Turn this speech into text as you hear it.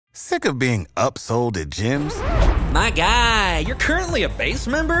Sick of being upsold at gyms? My guy, you're currently a base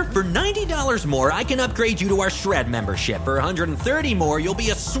member? For $90 more, I can upgrade you to our Shred membership. For $130 more, you'll be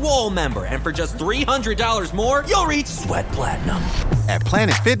a Swole member. And for just $300 more, you'll reach Sweat Platinum. At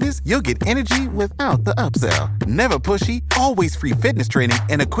Planet Fitness, you'll get energy without the upsell. Never pushy, always free fitness training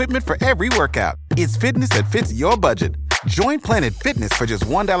and equipment for every workout. It's fitness that fits your budget. Join Planet Fitness for just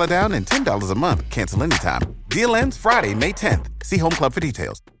 $1 down and $10 a month. Cancel anytime. Deal ends Friday, May 10th. See Home Club for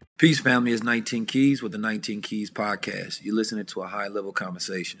details. Peace, family. It's 19 Keys with the 19 Keys podcast. You're listening to a high-level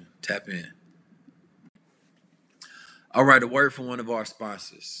conversation. Tap in. All right, a word from one of our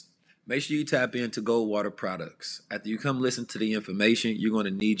sponsors. Make sure you tap into Goldwater products. After you come listen to the information, you're going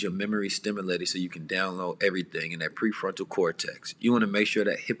to need your memory stimulated so you can download everything in that prefrontal cortex. You want to make sure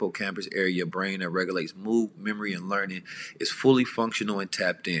that hippocampus area of your brain that regulates mood, memory, and learning is fully functional and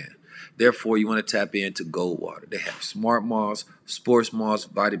tapped in. Therefore, you want to tap into Goldwater. They have Smart Moss, Sports Moss,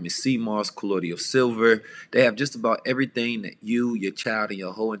 Vitamin C Moss, Colloidal Silver. They have just about everything that you, your child, and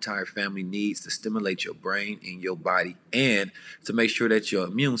your whole entire family needs to stimulate your brain and your body and to make sure that your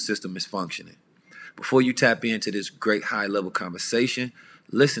immune system is functioning. Before you tap into this great high-level conversation,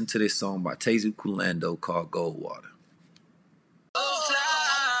 listen to this song by Tezu Kulando called Goldwater.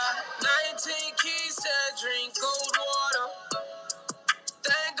 19 Keys said drink Goldwater.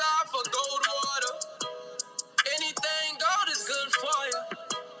 Thank God for Goldwater. Anything gold is good for you.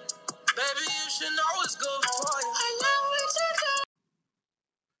 Baby, you should know it's good for you. I know it's good.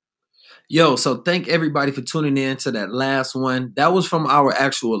 Yo, so thank everybody for tuning in to that last one. That was from our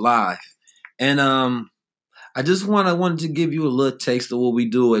actual live. And I just wanted to give you a little taste of what we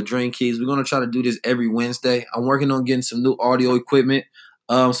do at Dream Keys. We're going to try to do this every Wednesday. I'm working on getting some new audio equipment.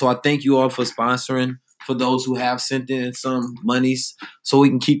 So I thank you all for sponsoring, for those who have sent in some monies, so we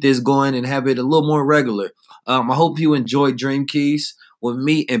can keep this going and have it a little more regular. I hope you enjoyed Dream Keys with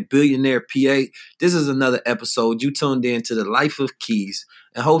me and Billionaire PA. This is another episode. You tuned in to the Life of Keys,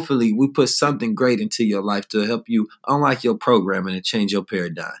 and hopefully we put something great into your life to help you unlock your programming and change your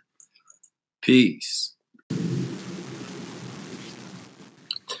paradigm. Peace.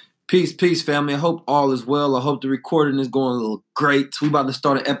 Peace, family. I hope all is well. I hope the recording is going a little great. We about to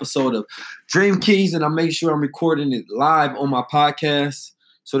start an episode of Dream Keys, and I make sure I'm recording it live on my podcast.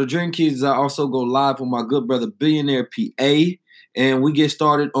 So the Dream Keys, I also go live with my good brother, Billionaire PA, and we get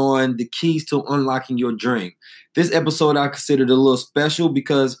started on the keys to unlocking your dream. This episode I considered a little special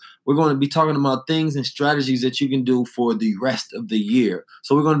because we're going to be talking about things and strategies that you can do for the rest of the year.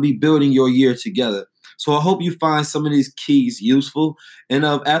 So we're going to be building your year together. So I hope you find some of these keys useful. And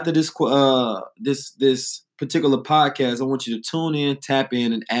after this this particular podcast, I want you to tune in, tap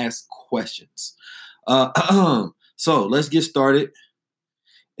in, and ask questions. So let's get started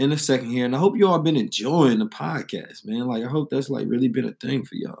in a second here. And I hope you all been enjoying the podcast, man. Like, I hope that's like really been a thing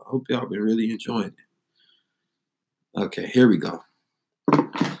for y'all. I hope y'all been really enjoying it. Okay, here we go.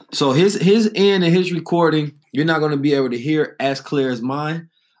 So his end and his recording, you're not going to be able to hear as clear as mine.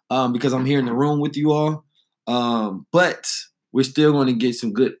 Because I'm here in the room with you all. But we're still going to get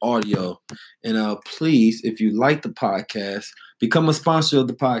some good audio. And please, if you like the podcast, become a sponsor of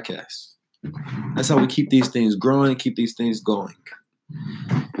the podcast. That's how we keep these things growing, keep these things going.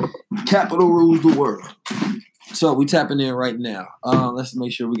 Capital rules the world. So we tapping in right now. Let's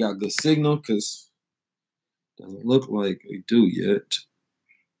make sure we got good signal because it doesn't look like we do yet.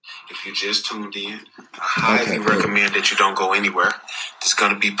 If you just tuned in, I highly recommend that you don't go anywhere. It's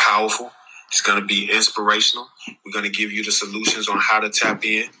going to be powerful. It's going to be inspirational. We're going to give you the solutions on how to tap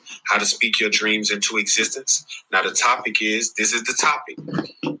in, how to speak your dreams into existence. Now, the topic is, this is the topic.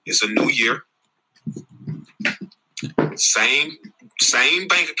 It's a new year. Same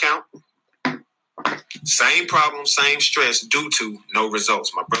bank account. Same problem, same stress due to no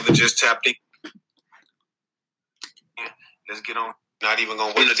results. My brother just tapped in. Let's get on. Not even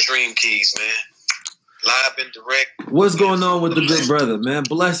going to win the Dream Keys, man. Live and direct. What's going on with the good brother, man?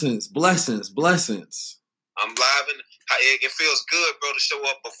 Blessings. I'm live and it feels good, bro, to show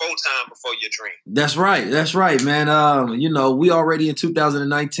up before your dream. That's right, man. We already in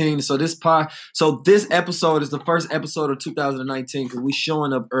 2019, so this episode is the first episode of 2019 because we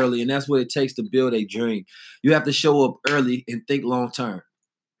showing up early, and that's what it takes to build a dream. You have to show up early and think long term.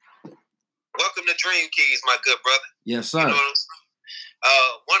 Welcome to Dream Keys, my good brother. Yes, sir. You know what I'm saying?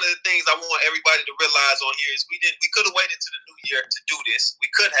 One of the things I want everybody to realize on here is we could have waited to the new year to do this.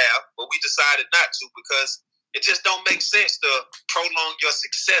 We could have, but we decided not to because it just don't make sense to prolong your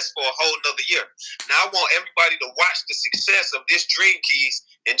success for a whole nother year. Now I want everybody to watch the success of this Dream Keys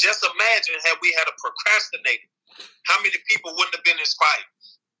and just imagine had we had a procrastinator, how many people wouldn't have been inspired?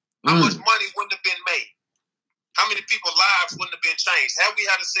 How much money wouldn't have been made? How many people's lives wouldn't have been changed? Had we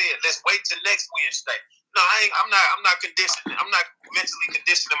had to say it, let's wait till next Wednesday. No, I'm not conditioning. I'm not mentally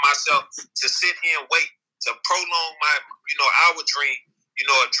conditioning myself to sit here and wait to prolong my, our dream,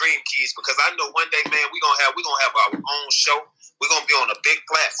 a Dream Keys, because I know one day, man, we're gonna have our own show. We're gonna be on a big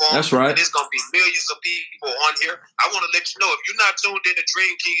platform. That's right. And there's gonna be millions of people on here. I want to let you know, if you're not tuned in to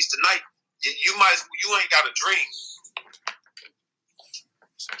Dream Keys tonight, you ain't got a dream.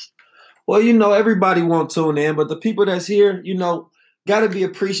 Well, everybody won't tune in, but the people that's here, got to be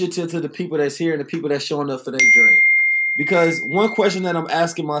appreciative to the people that's here and the people that's showing up for their dream. Because one question that I'm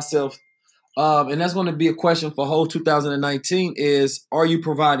asking myself, and that's going to be a question for whole 2019, is, are you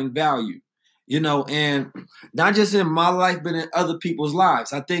providing value? And not just in my life, but in other people's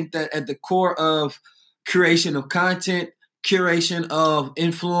lives. I think that at the core of creation of content, curation of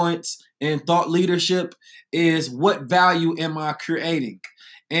influence, and thought leadership is, what value am I creating?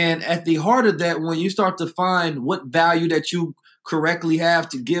 And at the heart of that, when you start to find what value that you correctly have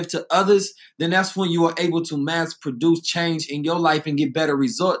to give to others, then that's when you are able to mass produce change in your life and get better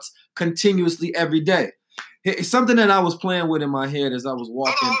results continuously every day. It's something that I was playing with in my head as I was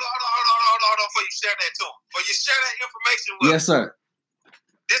walking. Hold on, before you share that to him. Before you share that information with Yes, sir.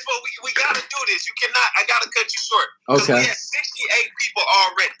 This is what we got to do this. I got to cut you short. Okay. We had 68 people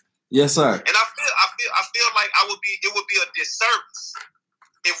already. Yes, sir. And I feel like it would be a disservice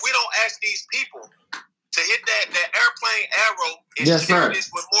if we don't ask these people to hit that airplane arrow and share this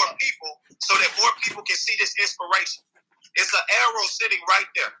with more people so that more people can see this inspiration. It's an arrow sitting right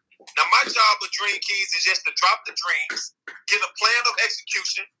there. Now, my job with Dream Keys is just to drop the dreams, get a plan of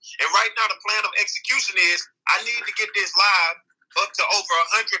execution, and right now the plan of execution is I need to get this live up to over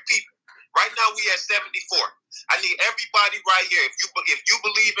 100 people. Right now we at 74. I need everybody right here. If you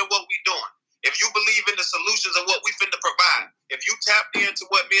believe in what we're doing, if you believe in the solutions of what we finna provide, if you tapped into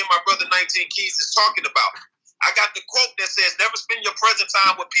what me and my brother 19 Keys is talking about, I got the quote that says, never spend your present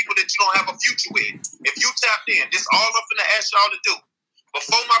time with people that you don't have a future with. If you tapped in, this is all I'm finna ask y'all to do.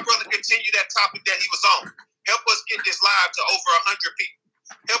 Before my brother continue that topic that he was on, help us get this live to over 100 people.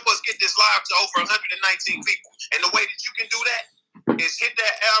 Help us get this live to over 119 people. And the way that you can do that is hit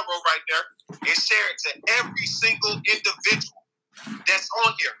that arrow right there and share it to every single individual that's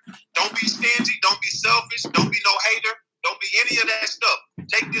on here. Don't be stingy. Don't be selfish. Don't be no hater. Don't be any of that stuff.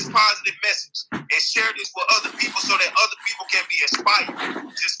 Take this positive message and share this with other people so that other people can be inspired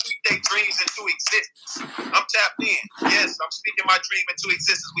to speak their dreams into existence. I'm tapped in. Yes, I'm speaking my dream into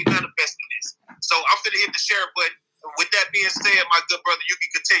existence. We manifesting this. So I'm finna hit the share button. With that being said, my good brother, you can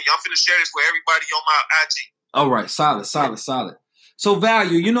continue. I'm finna share this with everybody on my IG. All right, solid. So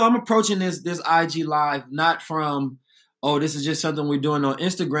value, I'm approaching this IG live not from, this is just something we're doing on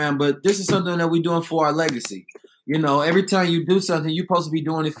Instagram, but this is something that we're doing for our legacy. Every time you do something, you're supposed to be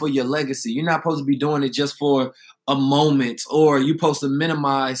doing it for your legacy. You're not supposed to be doing it just for a moment, or you're supposed to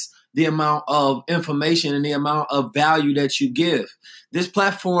minimize the amount of information and the amount of value that you give. This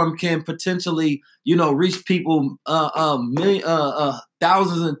platform can potentially, reach people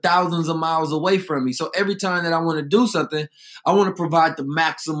thousands and thousands of miles away from me. So every time that I want to do something, I want to provide the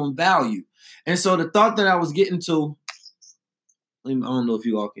maximum value. And so the thought that I was getting to, I don't know if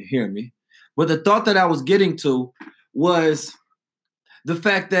you all can hear me, but the thought that I was getting to was the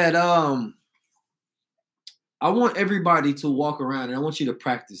fact that I want everybody to walk around, and I want you to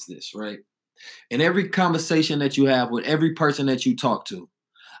practice this, right? In every conversation that you have with every person that you talk to,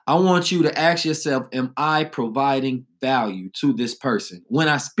 I want you to ask yourself, am I providing value to this person when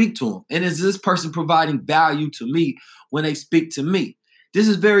I speak to them? And is this person providing value to me when they speak to me? This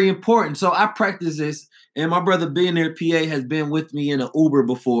is very important. So I practice this, and my brother Billionaire PA has been with me in an Uber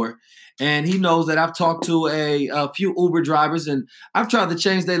before, and he knows that I've talked to a few Uber drivers, and I've tried to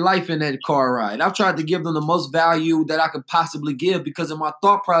change their life in that car ride. I've tried to give them the most value that I could possibly give, because in my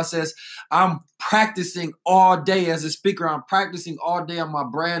thought process, I'm practicing all day as a speaker. I'm practicing all day on my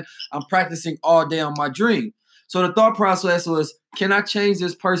brand. I'm practicing all day on my dream. So the thought process was, can I change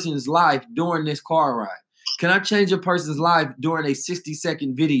this person's life during this car ride? Can I change a person's life during a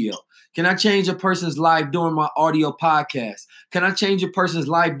 60-second video? Can I change a person's life during my audio podcast? Can I change a person's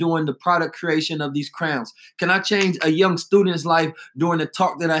life during the product creation of these crowns? Can I change a young student's life during the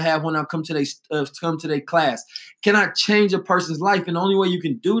talk that I have when I come to their class? Can I change a person's life? And the only way you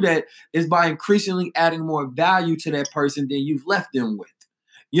can do that is by increasingly adding more value to that person than you've left them with.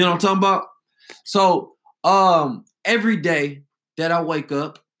 You know what I'm talking about? So every day that I wake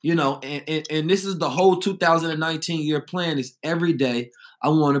up, and this is the whole 2019 year plan, is every day I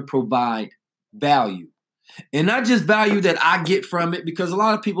want to provide value. And not just value that I get from it, because a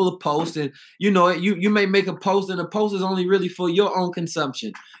lot of people will post and, you may make a post and the post is only really for your own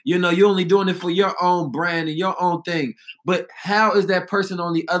consumption. You're only doing it for your own brand and your own thing. But how is that person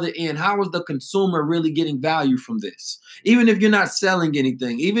on the other end? How is the consumer really getting value from this? Even if you're not selling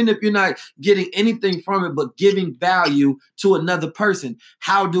anything, even if you're not getting anything from it, but giving value to another person,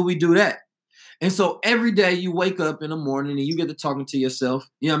 how do we do that? And so every day you wake up in the morning and you get to talking to yourself,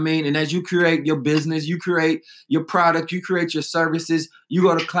 you know what I mean? And as you create your business, you create your product, you create your services, you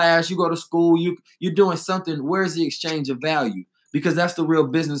go to class, you go to school, you're doing something. Where's the exchange of value? Because that's the real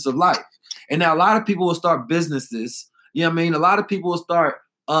business of life. And now a lot of people will start businesses, you know what I mean? A lot of people will start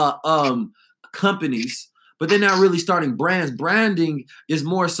companies, but they're not really starting brands. Branding is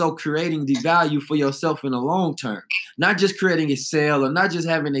more so creating the value for yourself in the long term, not just creating a sale or not just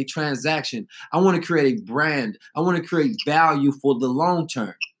having a transaction. I want to create a brand. I want to create value for the long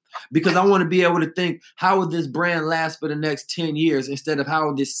term because I want to be able to think, how will this brand last for the next 10 years instead of how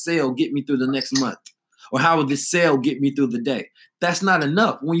will this sale get me through the next month? Or how will this sale get me through the day? That's not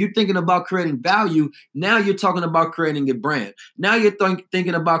enough. When you're thinking about creating value, now you're talking about creating a brand. Now you're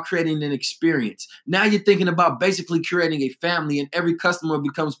thinking about creating an experience. Now you're thinking about basically creating a family, and every customer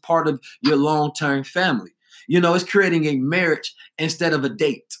becomes part of your long-term family. It's creating a marriage instead of a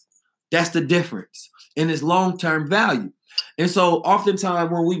date. That's the difference. And it's long-term value. And so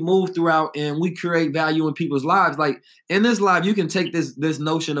oftentimes when we move throughout and we create value in people's lives, like in this life, you can take this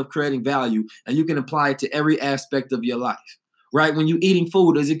notion of creating value and you can apply it to every aspect of your life, right? When you're eating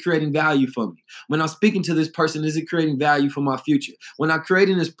food, is it creating value for me? When I'm speaking to this person, is it creating value for my future? When I'm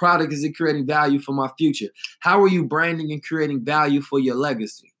creating this product, is it creating value for my future? How are you branding and creating value for your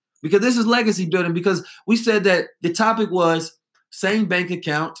legacy? Because this is legacy building, because we said that the topic was same bank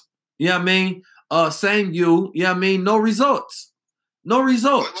account, you know what I mean? Same you know what I mean? No results. No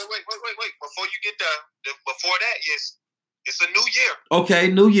results. Wait. Before you get before that, it's a new year.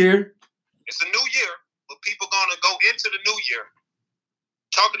 Okay, new year. It's a new year, but people gonna go into the new year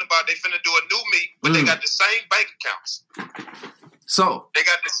talking about they finna do a new me, but they got the same bank accounts. So they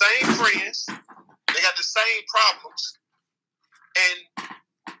got the same friends, they got the same problems, and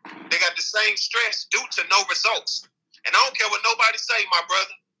they got the same stress due to no results. And I don't care what nobody say, my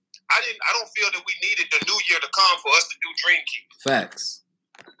brother. I don't feel that we needed the new year to come for us to do Dream Key. Facts.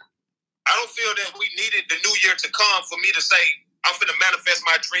 I don't feel that we needed the new year to come for me to say, I'm finna manifest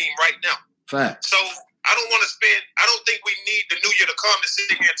my dream right now. Facts. So I don't think we need the new year to come to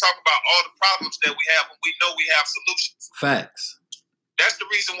sit here and talk about all the problems that we have when we know we have solutions. Facts. That's the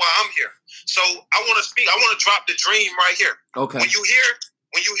reason why I'm here. So I want to drop the dream right here. Okay. When you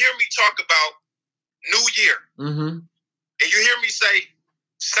hear me talk about new year, and you hear me say,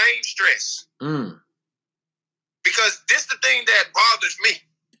 same stress. Because this the thing that bothers me.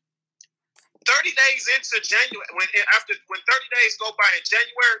 30 days into January, when 30 days go by in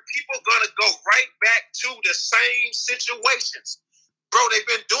January, people gonna go right back to the same situations. Bro, they've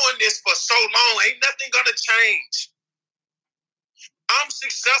been doing this for so long. Ain't nothing gonna change. I'm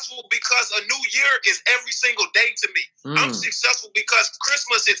successful because a new year is every single day to me. I'm successful because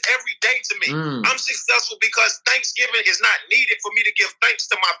Christmas is every day to me. I'm successful because Thanksgiving is not needed for me to give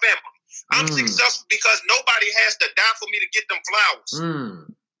thanks to my family. I'm successful because nobody has to die for me to get them flowers.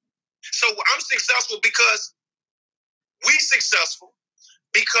 So I'm successful because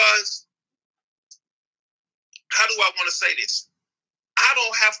how do I want to say this? I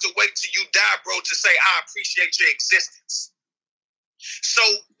don't have to wait till you die, bro, to say I appreciate your existence. So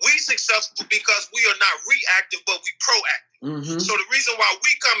we successful because we are not reactive, but we proactive. So the reason why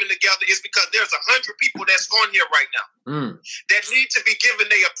we coming together is because there's 100 people that's on here right now that need to be given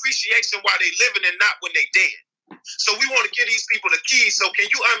their appreciation while they living and not when they dead. So we want to give these people the keys. So can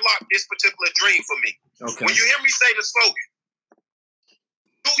you unlock this particular dream for me? Okay. When you hear me say the slogan,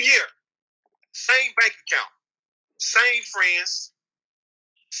 new year, same bank account, same friends,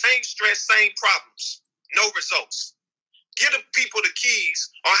 same stress, same problems, no results. Give the people the keys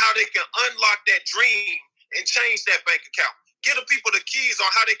on how they can unlock that dream and change that bank account. Give the people the keys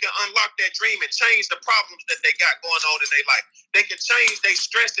on how they can unlock that dream and change the problems that they got going on in their life. They can change their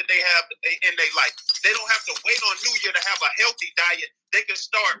stress that they have in their life. They don't have to wait on New Year to have a healthy diet. They can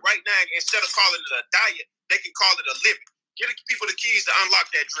start right now. Instead of calling it a diet, they can call it a living. Give the people the keys to unlock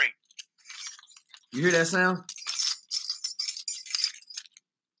that dream. You hear that sound?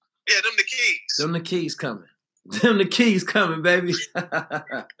 Yeah, them the keys. Them the keys coming. Them the keys coming, baby.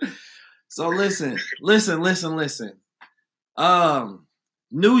 So listen.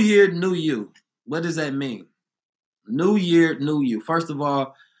 New year, new you. What does that mean? New year, new you. First of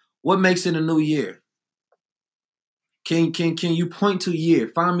all, what makes it a new year? Can you point to year?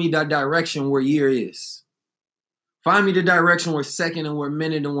 Find me that direction where year is. Find me the direction where second and where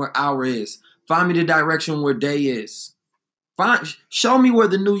minute and where hour is. Find me the direction where day is. Show me where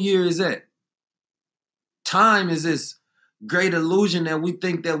the new year is at. Time is this great illusion that we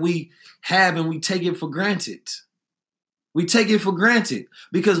think that we have and we take it for granted. We take it for granted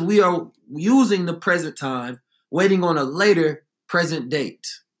because we are using the present time, waiting on a later present date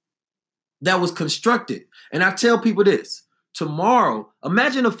that was constructed. And I tell people this, tomorrow,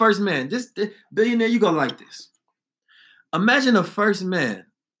 imagine the first man, this billionaire, you go like this. Imagine a first man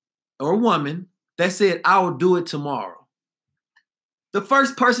or woman that said, I will do it tomorrow. The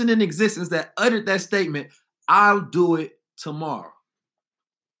first person in existence that uttered that statement, I'll do it tomorrow.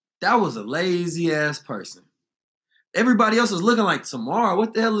 That was a lazy ass person. Everybody else was looking like, tomorrow?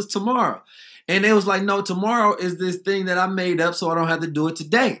 What the hell is tomorrow? And they was like, no, tomorrow is this thing that I made up so I don't have to do it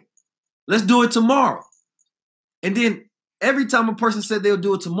today. Let's do it tomorrow. And then every time a person said they'll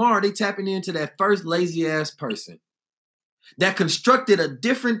do it tomorrow, they tapping into that first lazy ass person that constructed a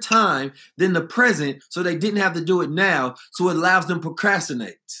different time than the present so they didn't have to do it now, so it allows them to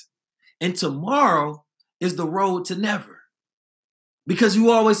procrastinate. And tomorrow is the road to never. Because you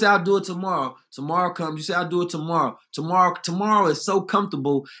always say, I'll do it tomorrow. Tomorrow comes, you say, I'll do it tomorrow. Tomorrow is so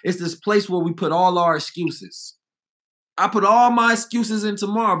comfortable. It's this place where we put all our excuses. I put all my excuses in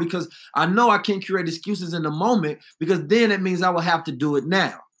tomorrow because I know I can't create excuses in the moment, because then it means I will have to do it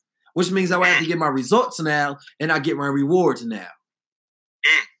now, which means I will have to get my results now and I get my rewards now.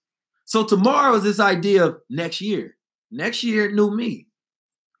 So tomorrow is this idea of next year. Next year, new me.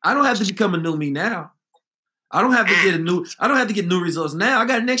 I don't have to become a new me now. I don't have to get new results now. I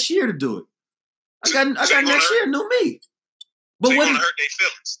got next year to do it. I got next year, new me. But so what hurt their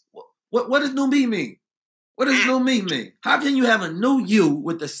feelings? What does new me mean? What does new me mean? How can you have a new you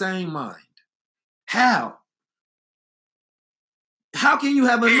with the same mind? How? How can you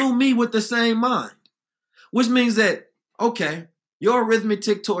have a new me with the same mind? Which means that, okay, your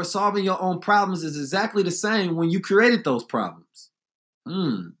arithmetic towards solving your own problems is exactly the same when you created those problems.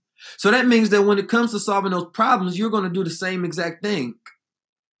 So that means that when it comes to solving those problems, you're going to do the same exact thing.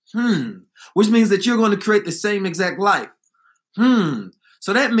 Which means that you're going to create the same exact life.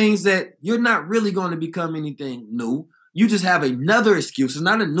 So that means that you're not really going to become anything new. You just have another excuse. It's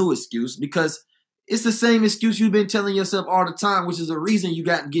not a new excuse, because it's the same excuse you've been telling yourself all the time, which is the reason you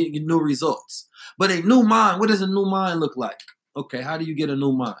got getting new results. But a new mind, what does a new mind look like? Okay, how do you get a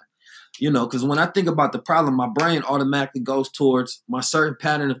new mind? You know, because when I think about the problem, my brain automatically goes towards my certain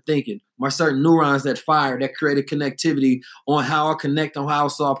pattern of thinking, my certain neurons that fire, that create a connectivity on how I connect, on how I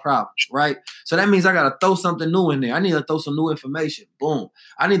solve problems, right? So that means I got to throw something new in there. I need to throw some new information. Boom.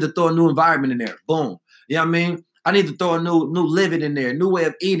 I need to throw a new environment in there. Boom. You know what I mean? I need to throw a new living in there, new way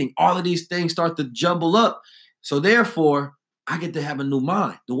of eating. All of these things start to jumble up. So therefore, I get to have a new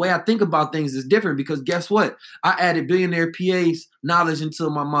mind. The way I think about things is different, because guess what? I added Billionaire PA's knowledge into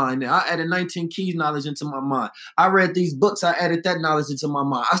my mind. I added 19 Keys knowledge into my mind. I read these books. I added that knowledge into my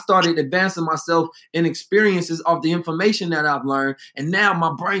mind. I started advancing myself in experiences of the information that I've learned. And now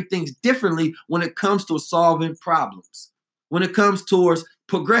my brain thinks differently when it comes to solving problems, when it comes towards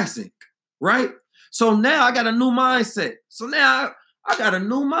progressing, right? So now I got a new mindset. So now I got a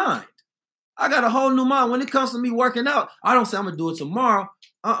new mind. I got a whole new mind. When it comes to me working out, I don't say I'm going to do it tomorrow.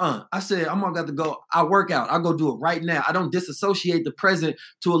 I said I'm going to go. I work out. I go do it right now. I don't disassociate the present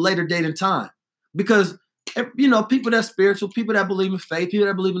to a later date and time. Because, you know, people that's spiritual, people that believe in faith, people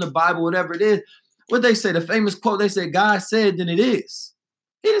that believe in the Bible, whatever it is, what they say, the famous quote, they say, God said, then it is.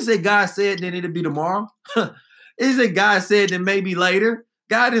 He didn't say God said, then it'll be tomorrow. He didn't say God said, then maybe later.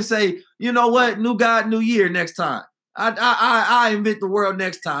 God didn't say, you know what, new God, new year next time. I invent the world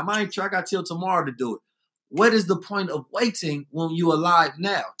next time. I got till tomorrow to do it. What is the point of waiting when you're alive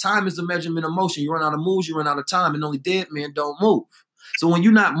now? Time is a measurement of motion. You run out of moves, you run out of time, and only dead men don't move. So when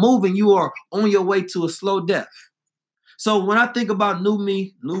you're not moving, you are on your way to a slow death. So when I think about new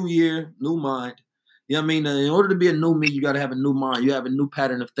me, new year, new mind, you know what I mean? In order to be a new me, you got to have a new mind. You have a new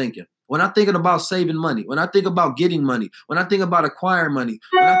pattern of thinking. When I'm thinking about saving money, when I think about getting money, when I think about acquiring money,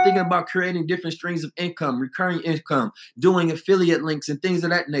 when I'm thinking about creating different streams of income, recurring income, doing affiliate links and things of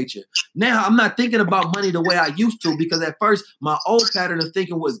that nature. Now I'm not thinking about money the way I used to, because at first my old pattern of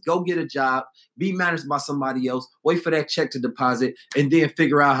thinking was go get a job, be managed by somebody else, wait for that check to deposit, and then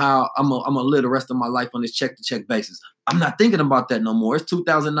figure out how I'm gonna live the rest of my life on this check-to-check basis. I'm not thinking about that no more. It's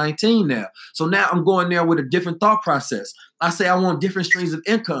 2019 now. So now I'm going there with a different thought process. I say I want different streams of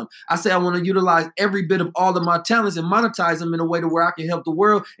income. I say I want to utilize every bit of all of my talents and monetize them in a way to where I can help the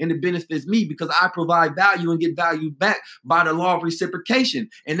world and it benefits me, because I provide value and get value back by the law of reciprocation.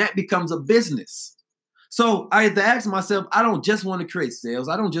 And that becomes a business. So I had to ask myself, I don't just want to create sales.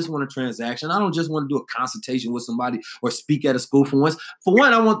 I don't just want a transaction. I don't just want to do a consultation with somebody or speak at a school for once. For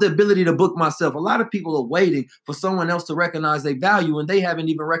one, I want the ability to book myself. A lot of people are waiting for someone else to recognize their value, and they haven't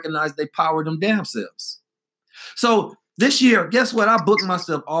even recognized they power them damn selves. So this year, guess what? I booked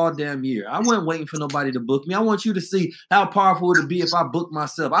myself all damn year. I wasn't waiting for nobody to book me. I want you to see how powerful it would be if I booked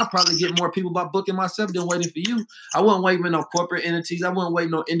myself. I'd probably get more people by booking myself than waiting for you. I wasn't waiting on corporate entities. I wasn't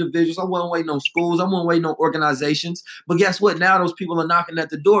waiting on individuals. I wasn't waiting on schools. I wasn't waiting on organizations. But guess what? Now those people are knocking at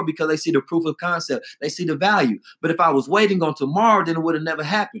the door because they see the proof of concept. They see the value. But if I was waiting on tomorrow, then it would have never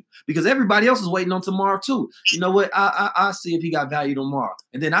happened because everybody else is waiting on tomorrow too. You know what? I'll see if he got value tomorrow.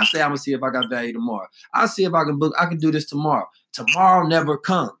 And then I say I'm going to see if I got value tomorrow. I'll see if I can book. I can do this tomorrow. Tomorrow never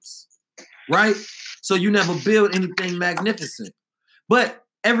comes, right? So you never build anything magnificent. But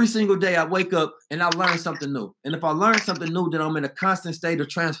every single day I wake up and I learn something new. And if I learn something new, then I'm in a constant state of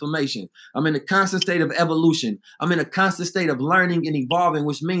transformation. I'm in a constant state of evolution. I'm in a constant state of learning and evolving,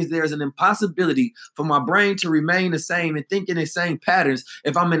 which means there's an impossibility for my brain to remain the same and think in the same patterns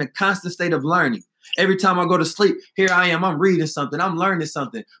if I'm in a constant state of learning. Every time I go to sleep, here I am, I'm reading something, I'm learning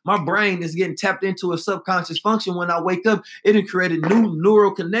something. My brain is getting tapped into a subconscious function. When I wake up, it has created new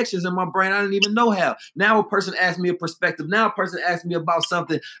neural connections in my brain. I didn't even know how. Now a person asks me a perspective. Now a person asks me about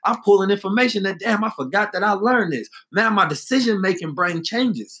something. I'm pulling information that, damn, I forgot that I learned this. Now my decision-making brain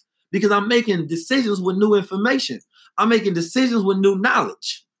changes because I'm making decisions with new information. I'm making decisions with new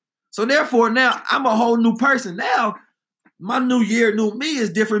knowledge. So therefore, now I'm a whole new person. Now, my new year, new me is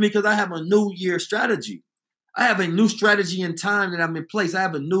different because I have a new year strategy. I have a new strategy in time that I'm in place. I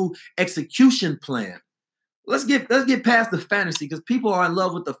have a new execution plan. Let's get past the fantasy because people are in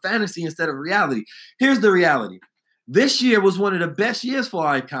love with the fantasy instead of reality. Here's the reality. This year was one of the best years for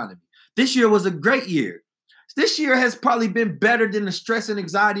our economy. This year was a great year. This year has probably been better than the stress and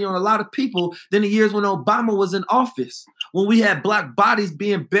anxiety on a lot of people than the years when Obama was in office, when we had black bodies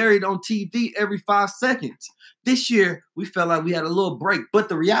being buried on TV every 5 seconds. This year, we felt like we had a little break. But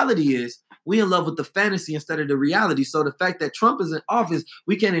the reality is, we in love with the fantasy instead of the reality. So the fact that Trump is in office,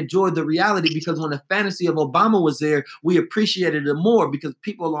 we can enjoy the reality because when the fantasy of Obama was there, we appreciated it more because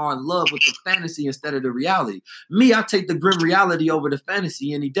people are in love with the fantasy instead of the reality. Me, I take the grim reality over the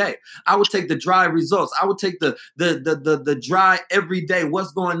fantasy any day. I would take the dry results. I would take the dry everyday.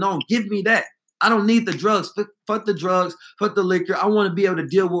 What's going on? Give me that. I don't need the drugs. Fuck the drugs. Fuck the liquor. I want to be able to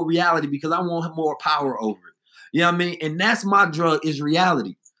deal with reality because I want more power over it. You know what I mean? And that's my drug is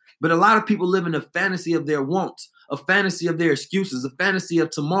reality. But a lot of people live in a fantasy of their wants, a fantasy of their excuses, a fantasy of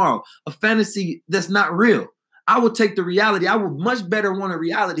tomorrow, a fantasy that's not real. I would take the reality. I would much better want a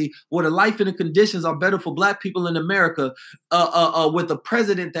reality where the life and the conditions are better for black people in America with a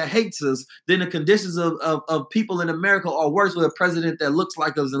president that hates us than the conditions of people in America are worse with a president that looks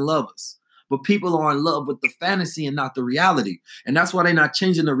like us and loves us. But people are in love with the fantasy and not the reality. And that's why they're not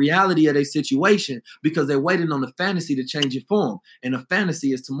changing the reality of their situation because they're waiting on the fantasy to change it for them. And the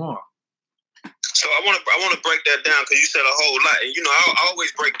fantasy is tomorrow. So I want to break that down because you said a whole lot. And, I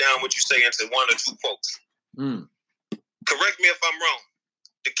always break down what you say into 1 or 2 quotes. Correct me if I'm wrong.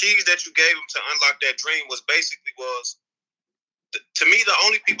 The keys that you gave him to unlock that dream was to me, the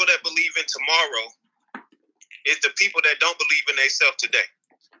only people that believe in tomorrow is the people that don't believe in themselves today.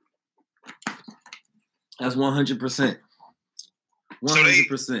 That's 100%. 100%.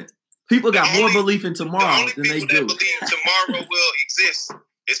 People got more belief in tomorrow than they do. The only people that believe tomorrow will exist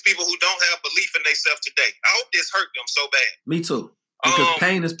is people who don't have belief in themselves today. I hope this hurt them so bad. Me too. Because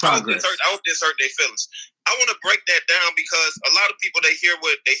pain is progress. I hope this hurt their feelings. I want to break that down because a lot of people, they hear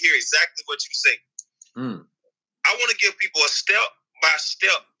exactly what you say. I want to give people a step by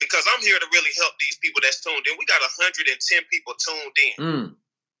step because I'm here to really help these people that's tuned in. We got 110 people tuned in.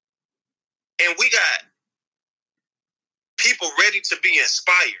 And we got people ready to be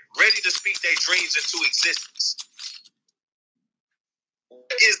inspired, ready to speak their dreams into existence.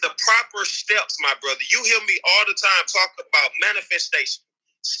 What is the proper steps, my brother? You hear me all the time talk about manifestation,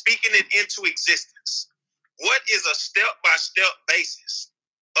 speaking it into existence. What is a step-by-step basis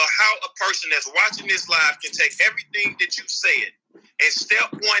of how a person that's watching this live can take everything that you said and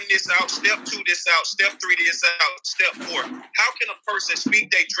step 1 this out, step 2 this out, step 3 this out, step 4? How can a person speak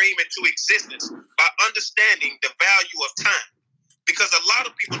their dream into existence by understanding the value of time? Because a lot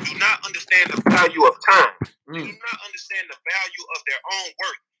of people do not understand the value of time. They do not understand the value of their own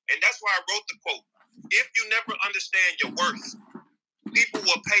worth. And that's why I wrote the quote. If you never understand your worth, people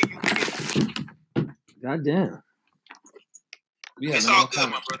will pay you. Goddamn. It's all good,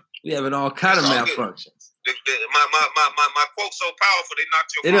 my brother. We having all kind of malfunctions. My quote's so powerful, they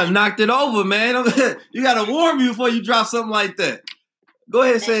knocked your phone. It done knocked it over, man. You got to warm you before you drop something like that. Go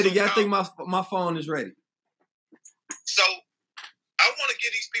ahead and say it again. I think my phone is ready. So I want to give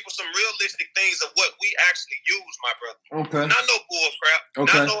these people some realistic things of what we actually use, my brother. Okay. Not no bull crap.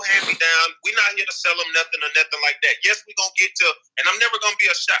 Okay. Not no hand-me-down. We're not here to sell them nothing or nothing like that. Yes, we're going to get to, and I'm never going to be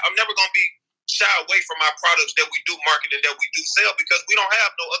shy away from our products that we do market and that we do sell because we don't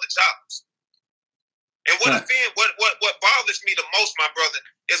have no other jobs. And what bothers me the most, my brother,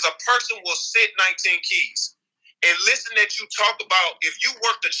 is a person will sit 19 keys and listen that you talk about if you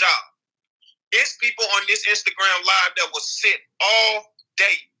work the job. It's people on this Instagram live that will sit all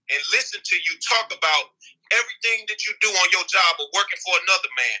day and listen to you talk about everything that you do on your job or working for another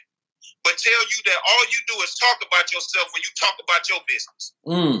man, but tell you that all you do is talk about yourself when you talk about your business.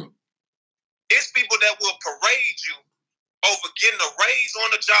 It's people that will parade you over getting a raise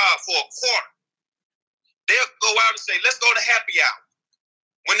on the job for a quarter. They'll go out and say, let's go to happy hour.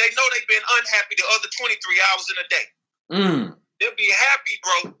 When they know they've been unhappy the other 23 hours in a day. They'll be happy,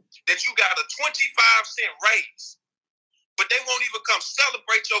 bro, that you got a 25-cent raise. But they won't even come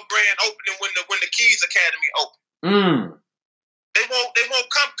celebrate your grand opening when the Keys Academy open. They won't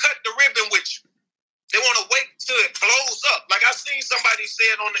come cut the ribbon with you. They want to wait till it blows up. Like I seen somebody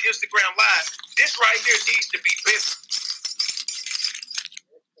said on the Instagram live, this right here needs to be bigger.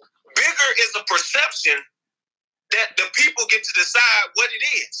 Bigger is a perception that the people get to decide what it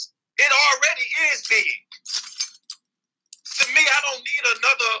is. It already is big. To me, I don't need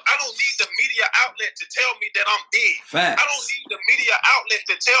the media outlet to tell me that I'm big. Facts. I don't need the media outlet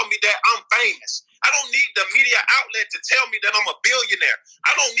to tell me that I'm famous. I don't need the media outlet to tell me that I'm a billionaire.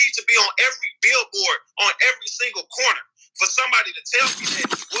 I don't need to be on every billboard on every single corner for somebody to tell me that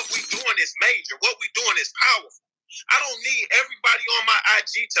what we doing is major, what we doing is powerful. I don't need everybody on my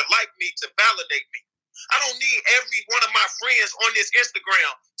IG to like me, to validate me. I don't need every one of my friends on this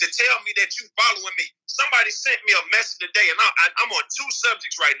Instagram to tell me that you following me. Somebody sent me a message today, and I'm on two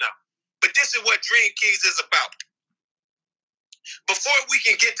subjects right now. But this is what Dream Keys is about. Before we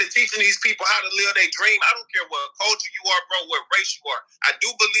can get to teaching these people how to live their dream, I don't care what culture you are, bro, what race you are. I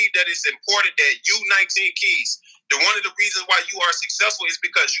do believe that it's important that you 19 Keys, one of the reasons why you are successful is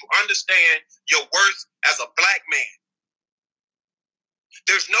because you understand your worth as a black man.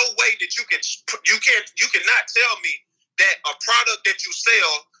 There's no way that you cannot tell me that a product that you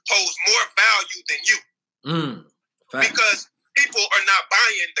sell holds more value than you. Because people are not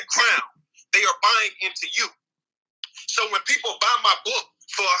buying the crown. They are buying into you. So when people buy my book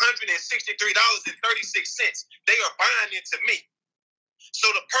for $163.36, they are buying into me. So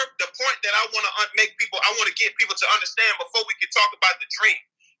the point that I want to get people to understand before we can talk about the dream,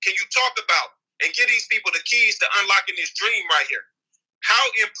 can you talk about and give these people the keys to unlocking this dream right here? How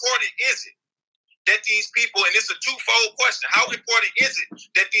important is it that these people, and it's a twofold question, how important is it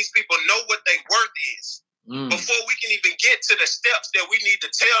that these people know what their worth is before we can even get to the steps that we need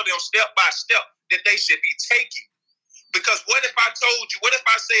to tell them step by step that they should be taking? Because what if I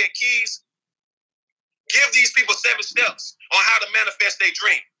said, Keys, give these people 7 steps on how to manifest their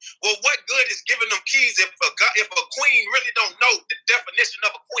dream? Well, what good is giving them keys if a queen really don't know the definition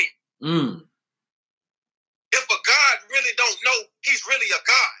of a queen? If a God really don't know he's really a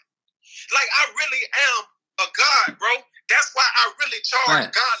God. Like, I really am a God, bro. That's why I really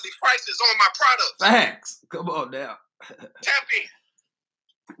charge godly prices on my products. Facts. Come on now. Tap in.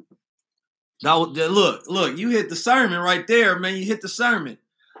 Now, look, you hit the sermon right there, man. You hit the sermon.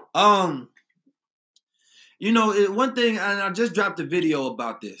 One thing, and I just dropped a video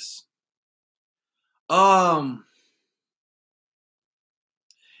about this.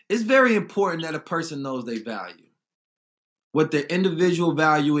 It's very important that a person knows their value, what their individual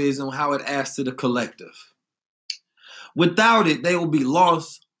value is and how it adds to the collective. Without it, they will be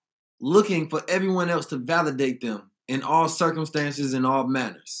lost looking for everyone else to validate them in all circumstances and all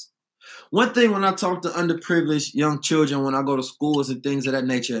manners. One thing when I talk to underprivileged young children, when I go to schools and things of that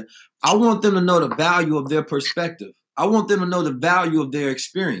nature, I want them to know the value of their perspective. I want them to know the value of their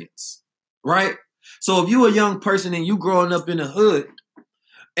experience, right? So if you're a young person and you growing up in the hood,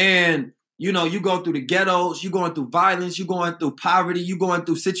 and, you go through the ghettos, you're going through violence, you're going through poverty, you're going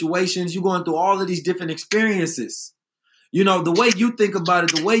through situations, you're going through all of these different experiences. The way you think about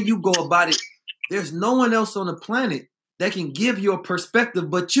it, the way you go about it, there's no one else on the planet that can give you a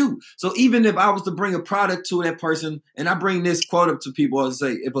perspective but you. So even if I was to bring a product to that person, and I bring this quote up to people, I'll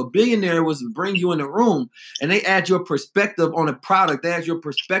say, if a billionaire was to bring you in a room and they add your perspective on a product, they add your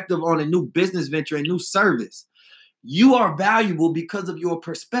perspective on a new business venture, a new service, you are valuable because of your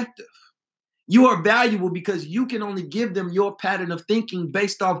perspective. You are valuable because you can only give them your pattern of thinking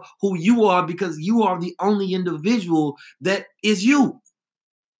based off who you are, because you are the only individual that is you.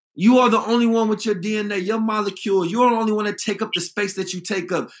 You are the only one with your DNA, your molecules. You're the only one that take up the space that you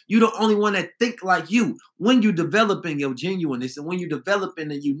take up. You're the only one that think like you. When you're developing your genuineness and when you're developing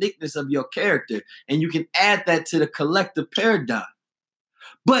the uniqueness of your character, and you can add that to the collective paradigm.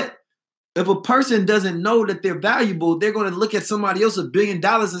 But if a person doesn't know that they're valuable, they're going to look at somebody else $1 billion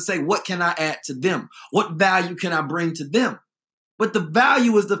and say, what can I add to them? What value can I bring to them? But the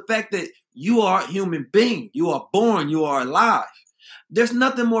value is the fact that you are a human being. You are born. You are alive. There's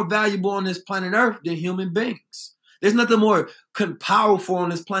nothing more valuable on this planet Earth than human beings. There's nothing more powerful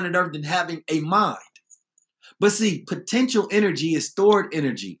on this planet Earth than having a mind. But see, potential energy is stored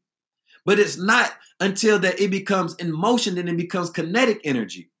energy. But it's not until that it becomes in motion, then it becomes kinetic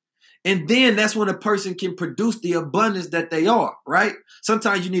energy. And then that's when a person can produce the abundance that they are, right?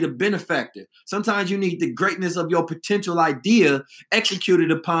 Sometimes you need a benefactor. Sometimes you need the greatness of your potential idea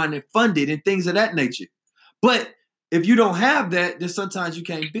executed upon and funded and things of that nature. But if you don't have that, then sometimes you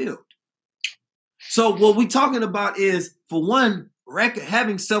can't build. So what we're talking about is, for one,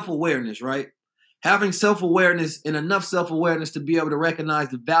 having self-awareness, right? Having self-awareness and enough self-awareness to be able to recognize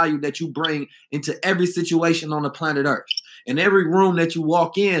the value that you bring into every situation on the planet Earth. In every room that you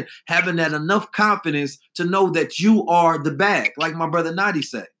walk in, having that enough confidence to know that you are the bag, like my brother Nadi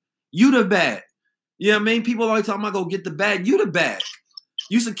said. You the bag. You know what I mean? People always talking about go get the bag. You the bag.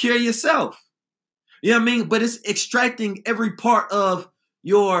 You secure yourself. You know what I mean? But it's extracting every part of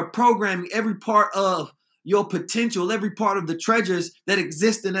your programming, every part of your potential, every part of the treasures that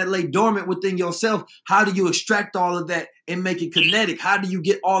exist and that lay dormant within yourself. How do you extract all of that and make it kinetic? How do you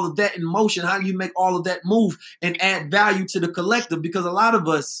get all of that in motion? How do you make all of that move and add value to the collective? Because a lot of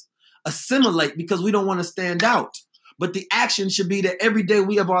us assimilate because we don't want to stand out. But the action should be that every day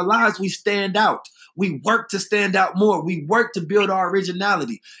we have our lives, we stand out. We work to stand out more. We work to build our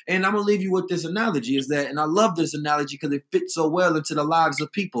originality. And I'm going to leave you with this analogy is that, and I love this analogy because it fits so well into the lives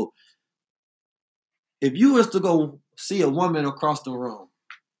of people. If you was to go see a woman across the room,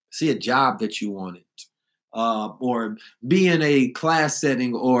 see a job that you wanted, or be in a class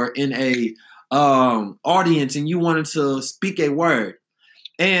setting or in a audience and you wanted to speak a word,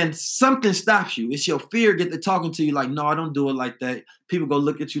 and something stops you, it's your fear get to talking to you like, no, I don't do it like that. People go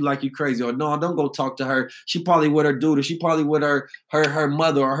look at you like you crazy, or no, don't go talk to her. She probably with her dude, or she probably with her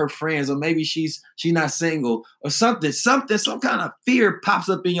mother or her friends, or maybe she's not single or something. Some kind of fear pops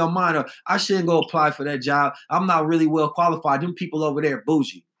up in your mind, or I shouldn't go apply for that job. I'm not really well qualified. Them people over there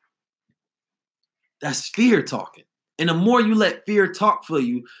bougie. That's fear talking. And the more you let fear talk for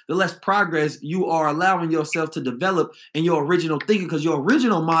you, the less progress you are allowing yourself to develop in your original thinking, because your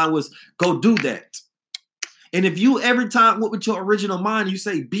original mind was go do that. And if you every time went with your original mind, you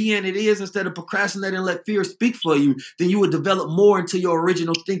say be and it is instead of procrastinating and let fear speak for you, then you would develop more into your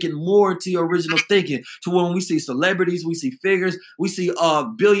original thinking, to when we see celebrities, we see figures, we see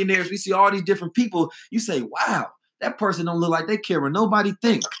billionaires, we see all these different people, you say, wow, that person don't look like they care what nobody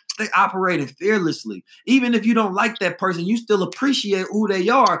thinks. They operating fearlessly. Even if you don't like that person, you still appreciate who they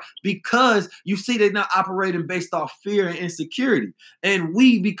are because you see they're not operating based off fear and insecurity. And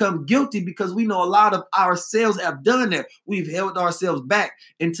we become guilty because we know a lot of ourselves have done that. We've held ourselves back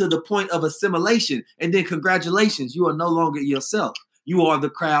into the point of assimilation. And then congratulations, you are no longer yourself. You are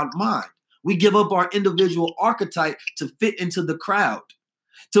the crowd mind. We give up our individual archetype to fit into the crowd,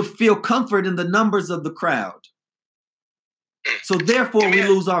 to feel comfort in the numbers of the crowd. So therefore, we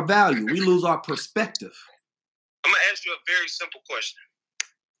lose our value. We lose our perspective. I'm going to ask you a very simple question.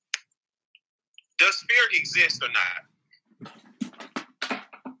 Does fear exist or not?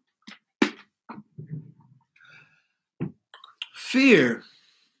 Fear.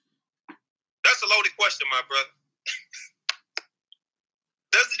 That's a loaded question, my brother.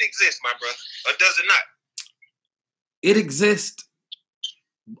 Does it exist, my brother, or does it not? It exists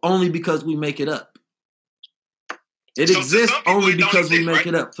only because we make it up. It exists only because we make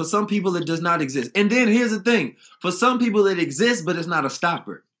it up. For some people, it does not exist. And then here's the thing. For some people, it exists, but it's not a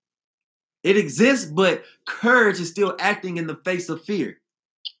stopper. It exists, but courage is still acting in the face of fear.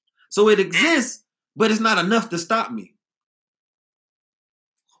 So it exists, but it's not enough to stop me.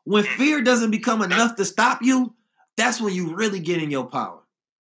 When fear doesn't become enough to stop you, that's when you really get in your power.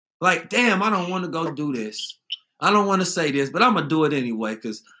 Like, damn, I don't want to go do this. I don't want to say this, but I'm going to do it anyway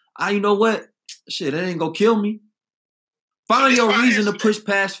because you know what? Shit, it ain't going to kill me. Find your reason to push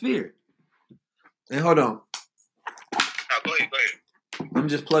past fear. And hold on. Go ahead. I'm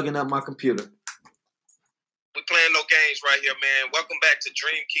just plugging up my computer. We're playing no games right here, man. Welcome back to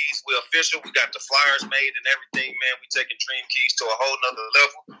Dream Keys. We're official. We got the flyers made and everything, man. We taking Dream Keys to a whole nother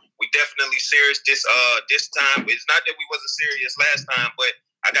level. We definitely serious this time. It's not that we wasn't serious last time, but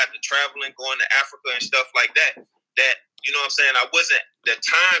I got the traveling, going to Africa and stuff like that You know what I'm saying? I wasn't, the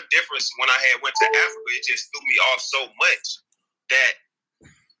time difference when I had went to Africa, it just threw me off so much that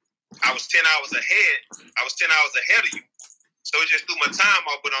I was 10 hours ahead. I was 10 hours ahead of you. So it just threw my time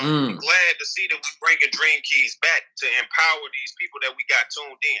off. But I'm glad to see that we're bringing Dream Keys back to empower these people that we got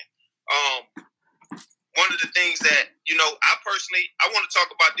tuned in. One of the things that, you know, I want to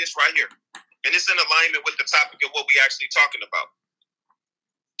talk about this right here. And it's in alignment with the topic of what we actually talking about.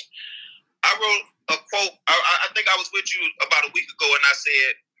 I wrote a quote. I think I was with you about a week ago, and I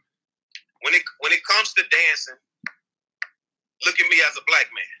said, when it comes to dancing, look at me as a black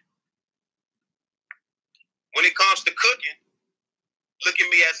man. When it comes to cooking, look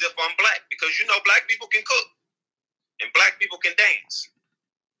at me as if I'm black, because you know black people can cook and black people can dance.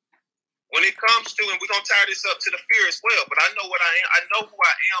 When it comes to, and we're gonna tie this up to the fear as well, but I know what I am. I know who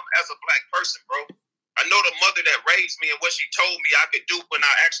I am as a black person, bro. I know the mother that raised me and what she told me I could do when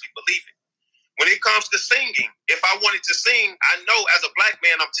I actually believe it. When it comes to singing, if I wanted to sing, I know as a black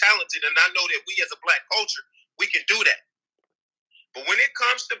man I'm talented, and I know that we as a black culture, we can do that. But when it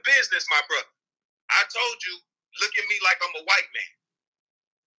comes to business, my brother, I told you, look at me like I'm a white man.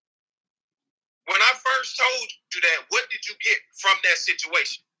 When I first told you that, what did you get from that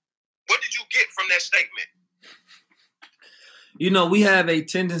situation? What did you get from that statement? You know, we have a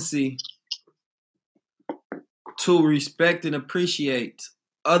tendency to respect and appreciate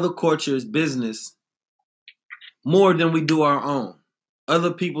other cultures' business more than we do our own.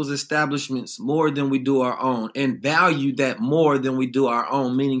 Other people's establishments more than we do our own, and value that more than we do our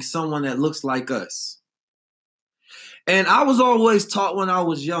own, meaning someone that looks like us. And I was always taught when I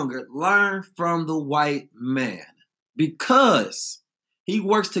was younger, learn from the white man, because he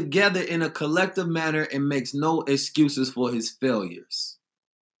works together in a collective manner and makes no excuses for his failures.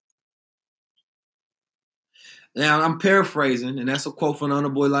 Now, I'm paraphrasing, and that's a quote from the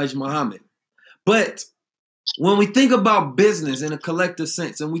Honorable Elijah Muhammad. But when we think about business in a collective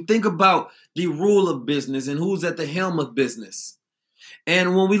sense, and we think about the rule of business and who's at the helm of business,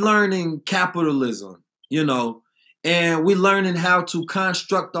 and when we learning capitalism, you know, and we learning how to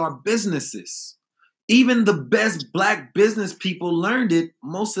construct our businesses, even the best black business people learned it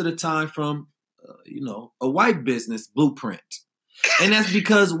most of the time from, a white business blueprint. And that's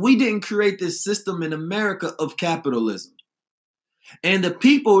because we didn't create this system in America of capitalism. And the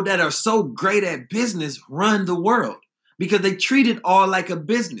people that are so great at business run the world because they treat it all like a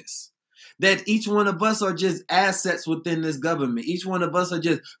business. That each one of us are just assets within this government. Each one of us are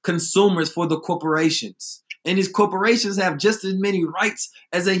just consumers for the corporations. And these corporations have just as many rights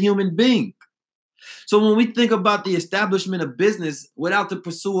as a human being. So when we think about the establishment of business without the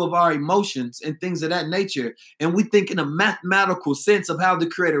pursuit of our emotions and things of that nature, and we think in a mathematical sense of how to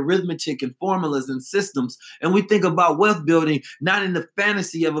create arithmetic and formulas and systems, and we think about wealth building, not in the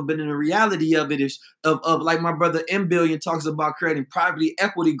fantasy of it, but in the reality of it is of like my brother M. Billion talks about creating private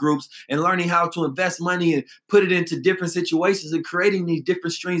equity groups and learning how to invest money and put it into different situations and creating these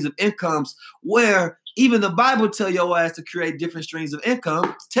different streams of incomes where even the Bible tell your ass to create different streams of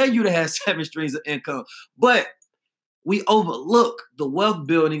income, tell you to have 7 streams of income. But we overlook the wealth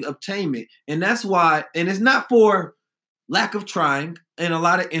building obtainment. And that's why, and it's not for lack of trying in a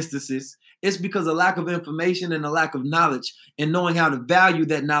lot of instances. It's because of lack of information and a lack of knowledge and knowing how to value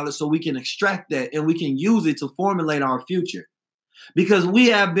that knowledge so we can extract that and we can use it to formulate our future. Because we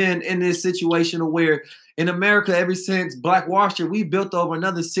have been in this situation where in America, ever since Black Wall Street, we built over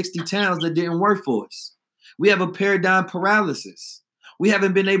another 60 towns that didn't work for us. We have a paradigm paralysis. We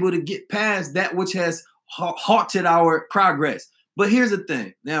haven't been able to get past that which has halted our progress. But here's the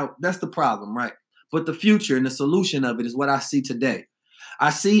thing. Now, that's the problem, right? But the future and the solution of it is what I see today.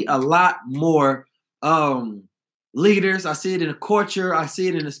 I see a lot more leaders. I see it in the culture. I see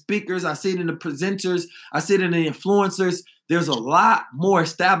it in the speakers. I see it in the presenters. I see it in the influencers. There's a lot more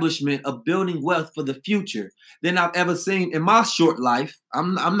establishment of building wealth for the future than I've ever seen in my short life.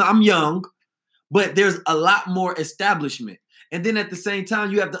 I'm young, but there's a lot more establishment. And then at the same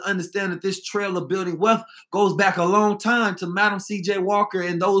time, you have to understand that this trail of building wealth goes back a long time to Madam C.J. Walker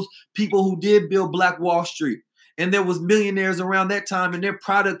and those people who did build Black Wall Street. And there was millionaires around that time, and their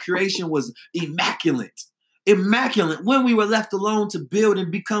product creation was immaculate. Immaculate when we were left alone to build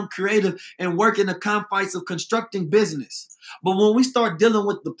and become creative and work in the confines of constructing business. But when we start dealing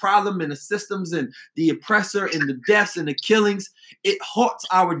with the problem and the systems and the oppressor and the deaths and the killings, it halts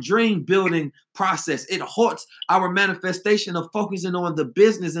our dream building process. It halts our manifestation of focusing on the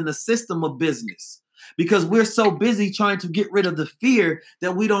business and the system of business because we're so busy trying to get rid of the fear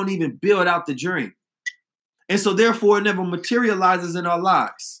that we don't even build out the dream. And so therefore it never materializes in our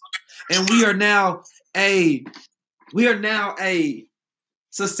lives. And we are now a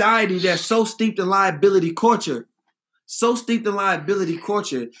society that's so steeped in liability culture, so steeped in liability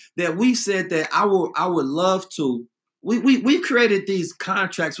culture that we said that I would love to. We created these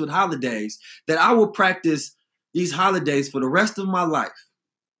contracts with holidays that I will practice these holidays for the rest of my life,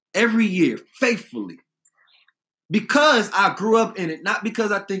 every year, faithfully. Because I grew up in it, not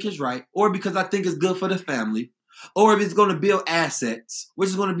because I think it's right, or because I think it's good for the family, or if it's going to build assets, which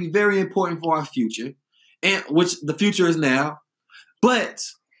is going to be very important for our future, and which the future is now. But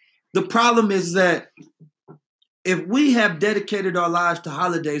the problem is that if we have dedicated our lives to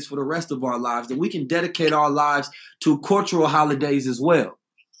holidays for the rest of our lives, then we can dedicate our lives to cultural holidays as well.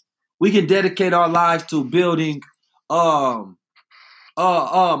 We can dedicate our lives to building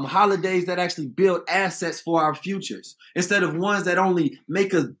holidays that actually build assets for our futures instead of ones that only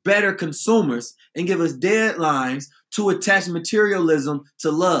make us better consumers and give us deadlines to attach materialism to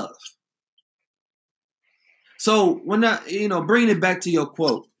love. So when bringing it back to your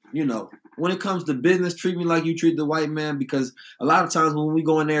quote, when it comes to business, treat me like you treat the white man, because a lot of times when we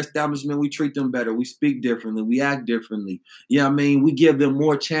go in their establishment, we treat them better. We speak differently. We act differently. We give them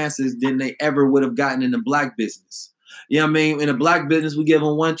more chances than they ever would have gotten in the black business. In a black business, we give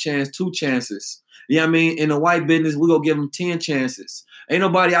them 1 chance, 2 chances. In a white business, we go give them 10 chances. I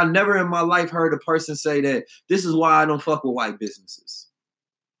never in my life heard a person say that this is why I don't fuck with white businesses.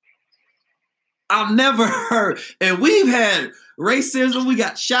 I've never heard. And we've had racism. We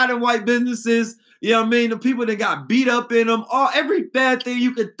got shot in white businesses. The people that got beat up in them. Every bad thing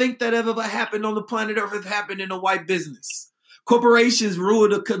you could think that ever happened on the planet Earth has happened in a white business. Corporations rule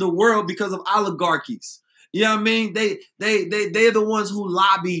the world because of oligarchies. They're the ones who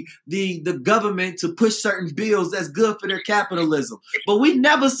lobby the government to push certain bills that's good for their capitalism. But we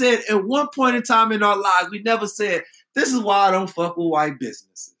never said at one point in time in our lives, we never said, this is why I don't fuck with white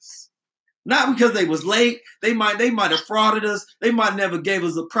businesses. Not because they was late. They might have frauded us. They might never gave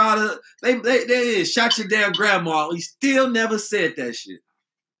us a product. They shot your damn grandma. We still never said that shit.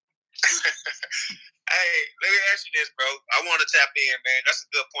 Hey, let me ask you this, bro. I want to tap in, man. That's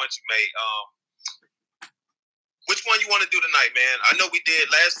a good point you made. Which one you want to do tonight, man? I know we did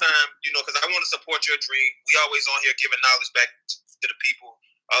last time, because I want to support your dream. We always on here giving knowledge back to the people.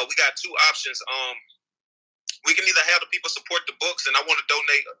 We got 2 options. We can either have the people support the books, and I want to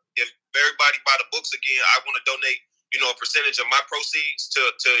donate. If everybody buy the books again, I want to donate, a percentage of my proceeds to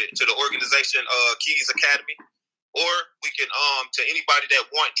the organization, Keys Academy. Or we can, to anybody that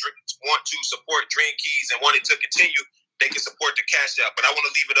want to support Dream Keys and want it to continue, they can support the Cash App. But I want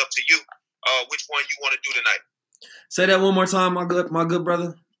to leave it up to you. Which one you want to do tonight? Say that one more time, my good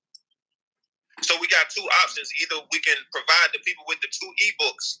brother. So we got 2 options. Either we can provide the people with the 2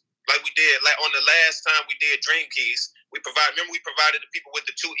 ebooks, like we did on the last time we did Dream Keys. We provided the people with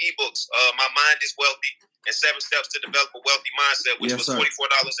the 2 ebooks, My Mind is Wealthy and 7 Steps to Develop a Wealthy Mindset, which was $44.44.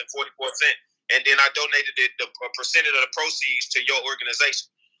 And then I donated a percentage of the proceeds to your organization.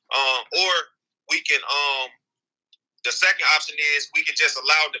 Or we can the second option is we can just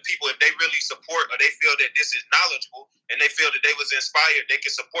allow the people, if they really support or they feel that this is knowledgeable and they feel that they was inspired, they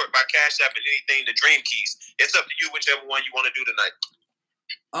can support by Cash App and anything to Dream Keys. It's up to you, whichever one you want to do tonight.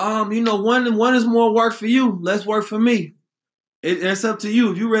 One is more work for you, less work for me. It's up to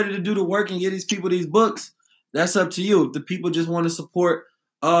you. If you're ready to do the work and get these people these books, that's up to you. If the people just want to support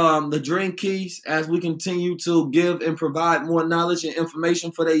the Dream Keys as we continue to give and provide more knowledge and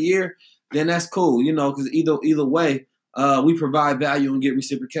information for their year, then that's cool, because either way, we provide value and get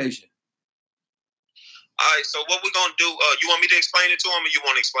reciprocation. All right, so what we're going to do, you want me to explain it to him or you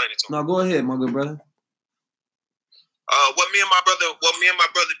want to explain it to him? No, go ahead, my good brother. What me and my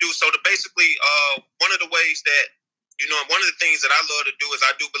brother do, so basically, one of the ways that, one of the things that I love to do is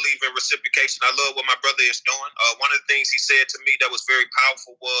I do believe in reciprocation. I love what my brother is doing. One of the things he said to me that was very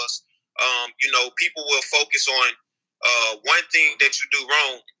powerful was, people will focus on one thing that you do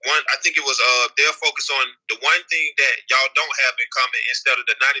wrong. I think it was they'll focus on the one thing that y'all don't have in common instead of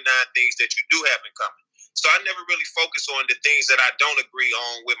the 99 things that you do have in common. So I never really focus on the things that I don't agree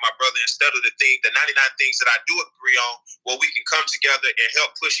on with my brother instead of the 99 things that I do agree on, where we can come together and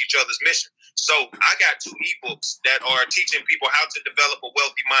help push each other's mission. So I got 2 ebooks that are teaching people how to develop a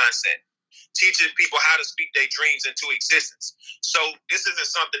wealthy mindset, teaching people how to speak their dreams into existence. So this isn't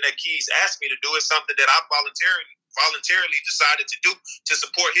something that Keys asked me to do. It's something that I voluntarily decided to do to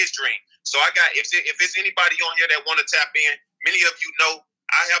support his dream. So I got, if it's anybody on here that want to tap in, many of you know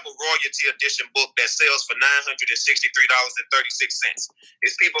I have a royalty edition book that sells for $963.36.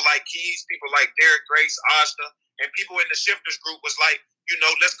 It's people like Keys, people like Derek Grace, Ajna, and people in the Shifters group was like,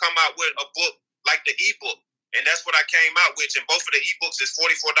 let's come out with a book like the ebook. And that's what I came out with. And both of the ebooks is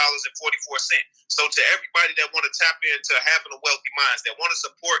 $44.44. So to everybody that want to tap into having a wealthy mind, that want to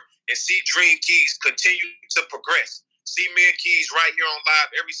support and see Dream Keys continue to progress, see me and Keys right here on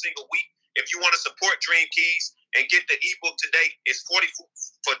live every single week. If you want to support Dream Keys and get the ebook today, it's $40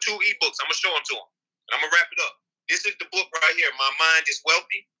 for 2 ebooks. I'm gonna show them to them. And I'm gonna wrap it up. This is the book right here. My Mind is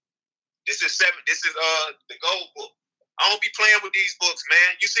Wealthy. This is the gold book. I don't be playing with these books,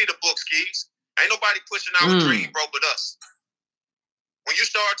 man. You see the books, Keys. Ain't nobody pushing our dream, bro, but us. When you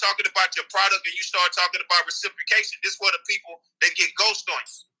start talking about your product and you start talking about reciprocation, this is where the people, they get ghost on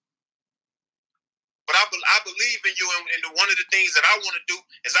you. But I believe in you, and one of the things that I want to do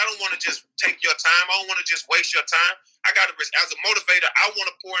is I don't want to just take your time. I don't want to just waste your time. As a motivator, I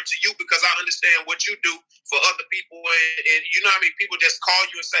want to pour into you because I understand what you do for other people. And you know how many people just call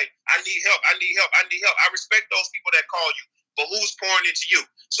you and say, I need help, I need help, I need help. I respect those people that call you, but who's pouring into you?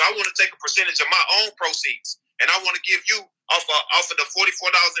 So I want to take a percentage of my own proceeds, and I want to give you off of the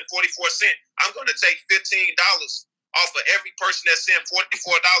 $44.44. I'm going to take $15 off of every person that sent $44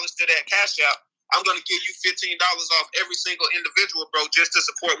 to that Cash App. I'm going to give you $15 off every single individual, bro, just to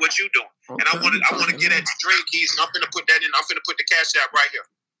support what you doing. Okay, and I want to get at the Dream Keys, and I'm going to put that in. I'm going to put the Cash App right here.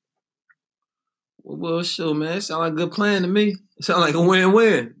 Well, sure, man. It sounds like a good plan to me. It sounds like a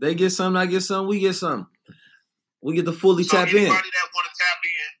win-win. They get something, I get something, we get something. We get to fully tap in. Anybody that want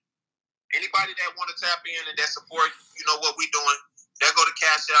to tap in and that support, you know what we doing, that go to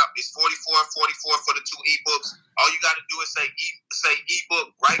Cash App. It's $44.44 for the 2 ebooks. All you got to do is say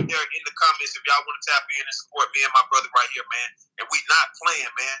ebook right there in the comments if y'all want to tap in and support me and my brother right here, man. And we not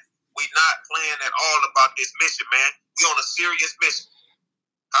playing, man. We not playing at all about this mission, man. We on a serious mission.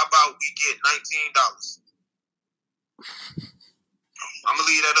 How about we get $19? I'm gonna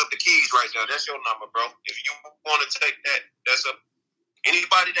leave that up to Keys right there. That's your number, bro. If you want to take that, that's up.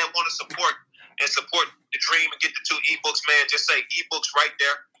 Anybody that want to support the dream and get the 2 ebooks, man, just say ebooks right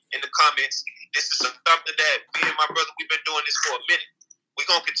there in the comments. This is something that me and my brother, we've been doing this for a minute. We're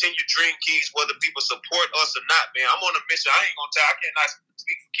going to continue Dream Keys whether people support us or not, man. I'm on a mission. I cannot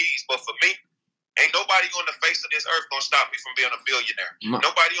speak for Keys, but for me, ain't nobody on the face of this earth going to stop me from being a billionaire.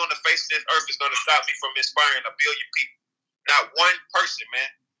 Nobody on the face of this earth is going to stop me from inspiring a billion people. Not one person, man.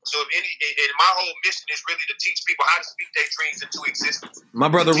 So and my whole mission is really to teach people how to speak their dreams into existence. My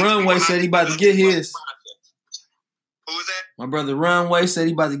brother Runway said he about to get his. Who is that? My brother Runway said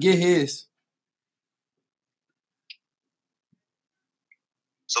he about to get his.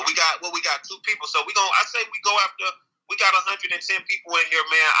 So we got 2 people. So we go after. We got 110 people in here,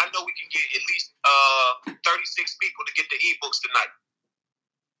 man. I know we can get at least 36 people to get the ebooks tonight.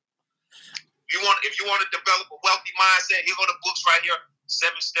 If you want to develop a wealthy mindset, here go the books right here. 7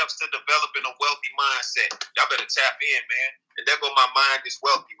 steps to developing a wealthy mindset. Y'all better tap in, man. And there go My Mind is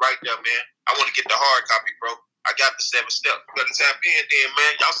Wealthy right there, man. I want to get the hard copy, bro. I got the 7 steps. You better tap in then,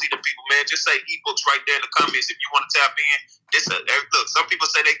 man. Y'all see the people, man. Just say ebooks right there in the comments if you want to tap in. Look, some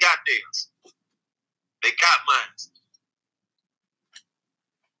people say they got theirs. They got mine.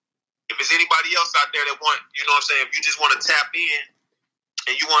 If there's anybody else out there that want, you know what I'm saying, if you just want to tap in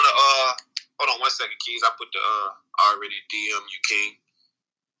and you want to, hold on 1 second, Keys. I put the already DM you, King.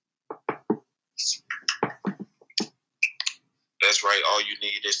 That's right. All you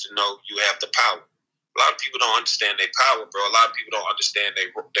need is to know you have the power. A lot of people don't understand their power, bro. A lot of people don't understand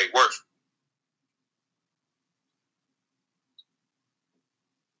their worth.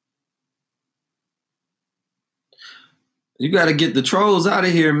 You got to get the trolls out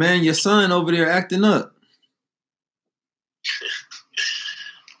of here, man. Your son over there acting up.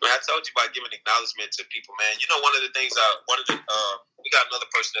 Man, I told you about giving acknowledgement to people, man. You know, one of the things, we got another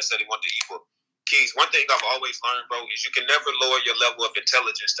person that said he wanted the ebook. Keys, one thing I've always learned, bro, is you can never lower your level of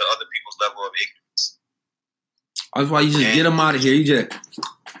intelligence to other people's level of ignorance. That's why you just get them out of here. You just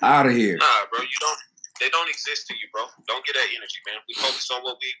out of here. Nah, bro, they don't exist to you, bro. Don't get that energy, man. We focus on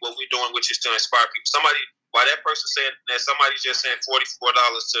what we're doing, which is to inspire people. Why that person said that somebody just sent $44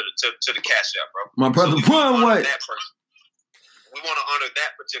 to the Cash App, bro. My brother Runway. That person. We want to honor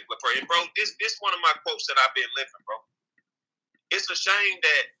that particular person. Bro, this one of my quotes that I've been living, bro. It's a shame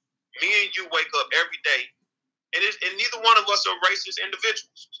that me and you wake up every day, and neither one of us are racist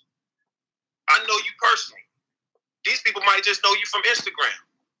individuals. I know you personally. These people might just know you from Instagram.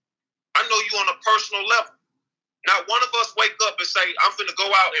 I know you on a personal level. Not one of us wake up and say, I'm finna go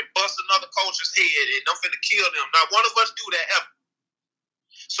out and bust another culture's head and I'm finna kill them. Not one of us do that ever.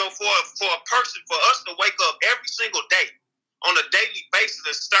 So for a person, for us to wake up every single day on a daily basis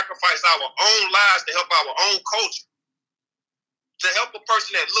and sacrifice our own lives to help our own culture, to help a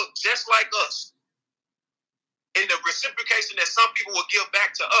person that looks just like us, and the reciprocation that some people will give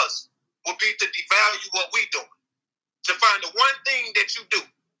back to us will be to devalue what we do. To find the one thing that you do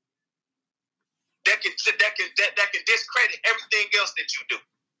that can discredit everything else that you do.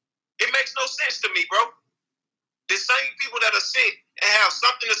 It makes no sense to me, bro. The same people that'll sit and have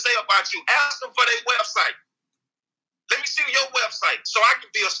something to say about you, ask them for their website. Let me see your website so I can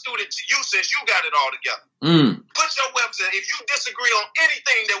be a student to you since you got it all together. Put your website. If you disagree on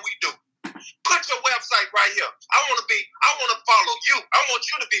anything that we do, put your website right here. I want to follow you. I want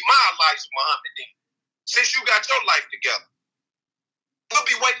you to be my Elijah Muhammad then, since you got your life together. We'll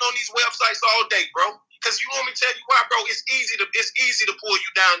be waiting on these websites all day, bro. Because you want me to tell you why, bro? It's easy to pull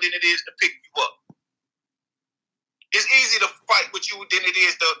you down than it is to pick you up. It's easy to fight with you than it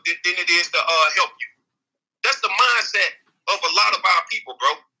is to help you. That's the mindset of a lot of our people,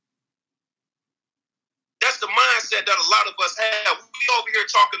 bro. That's the mindset that a lot of us have. We over here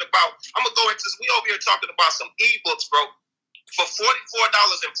talking about some ebooks, bro, for $44.44.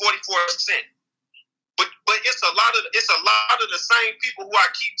 But it's a lot of the same people who I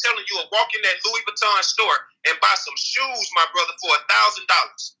keep telling you will walk in that Louis Vuitton store and buy some shoes, my brother, for $1,000.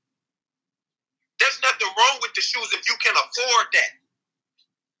 There's nothing wrong with the shoes if you can afford that.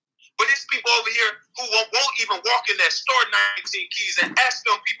 But it's people over here who won't even walk in that store 19 Keys and ask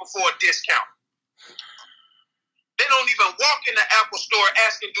them people for a discount. They don't even walk in the Apple store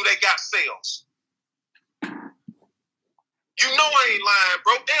asking, do they got sales? You know I ain't lying,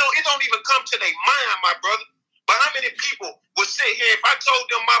 bro. It don't even come to their mind, my brother. But how many people would sit here, if I told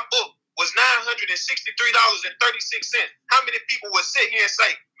them my book was $963.36, how many people would sit here and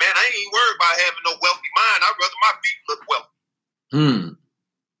say, man, I ain't worried about having no wealthy mind. I'd rather my feet look wealthy.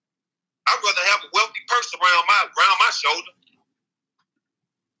 I'd rather have a wealthy purse around my shoulder.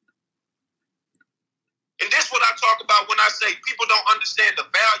 And this is what I talk about when I say people don't understand the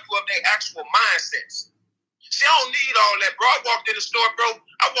value of their actual mindsets. See, I don't need all that, bro. I walked in the store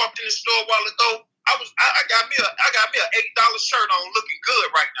a while ago. I got me a $8 shirt on, looking good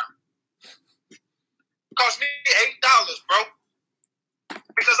right now. It cost me $8, bro.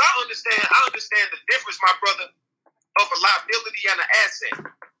 Because I understand the difference, my brother, of a liability and an asset.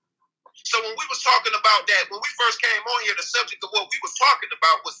 So when we was talking about that, when we first came on here, the subject of what we was talking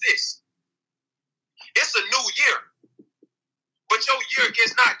about was this. It's a new year. But your year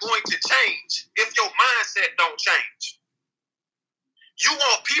is not going to change if your mindset don't change.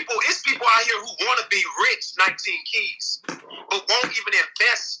 It's people out here who want to be rich, 19 Keys, but won't even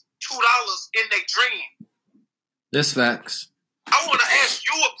invest $2 in their dream. That's facts. I want to ask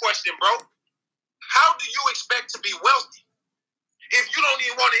you a question, bro. How do you expect to be wealthy if you don't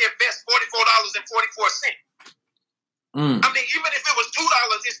even want to invest $44.44? I mean, even if it was $2,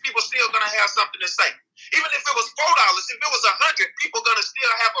 is people still going to have something to say? Even if it was $4, if it was $100, people going to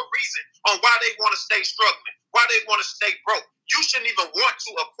still have a reason on why they want to stay struggling, why they want to stay broke. You shouldn't even want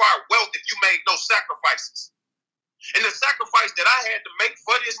to acquire wealth if you made no sacrifices. And the sacrifice that I had to make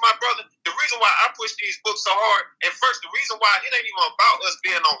for this, my brother, the reason why I push these books so hard, and first, the reason why it ain't even about us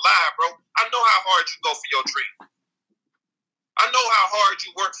being on live, bro. I know how hard you go for your dream. I know how hard you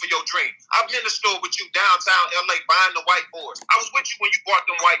work for your dream. I've been in the store with you downtown LA buying the whiteboards. I was with you when you bought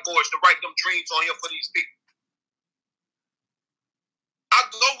them whiteboards to write them dreams on here for these people. I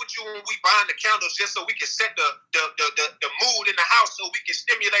go with you when we buying the candles just so we can set the mood in the house so we can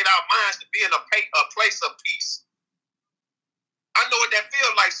stimulate our minds to be in a place of peace. I know what that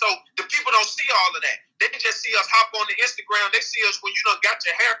feels like. So the people don't see all of that. They just see us hop on the Instagram. They see us when you done got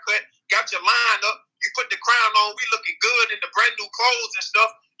your hair cut, got your line up. You put the crown on. We looking good in the brand new clothes and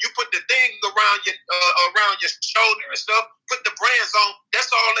stuff. You put the thing around your shoulder and stuff. Put the brands on. That's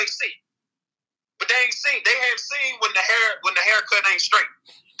all they see. But they haven't seen when the haircut ain't straight.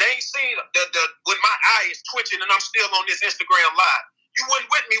 They ain't seen when my eye is twitching and I'm still on this Instagram live. You weren't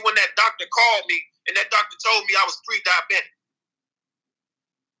with me when that doctor called me and that doctor told me I was pre-diabetic.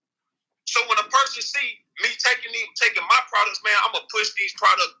 So when a person see me taking my products, man, I'm gonna push these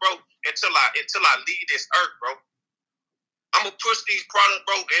products, bro, until I leave this earth, bro. I'm gonna push these products,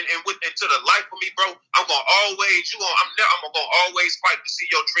 bro, and into the life of me, bro. I'm gonna always fight to see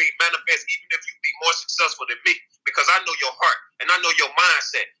your dream manifest, even if you be more successful than me, because I know your heart and I know your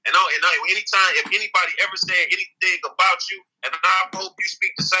mindset. And anytime if anybody ever said anything about you, and I hope you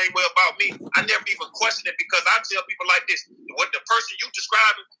speak the same way about me, I never even question it, because I tell people like this: what the person you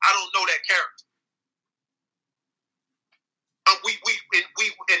describing, I don't know that character.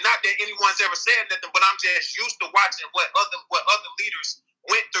 And not that anyone's ever said nothing, but I'm just used to watching what other leaders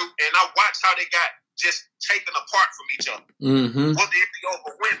went through, and I watch how they got just taken apart from each other. Mm-hmm. Whether it be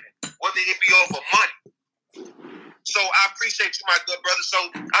over women, whether it be over money. So I appreciate you, my good brother.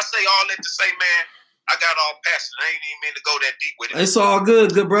 So I say all that to say, man, I got all passion. I ain't even mean to go that deep with it. It's all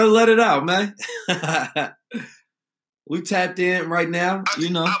good brother. Let it out, man. We tapped in right now, I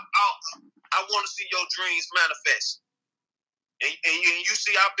want to see your dreams manifest. And you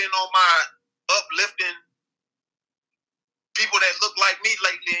see, I've been on my uplifting people that look like me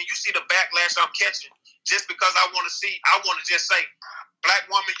lately, and you see the backlash I'm catching just because I want to just say, black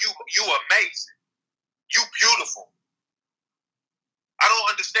woman, you amazing. You beautiful. I don't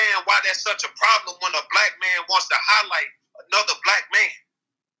understand why that's such a problem when a black man wants to highlight another black man.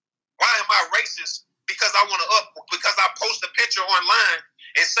 Why am I racist? Because I post a picture online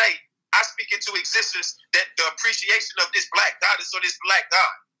and say, I speak into existence that the appreciation of this black goddess or this black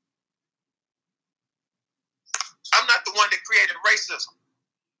god. I'm not the one that created racism.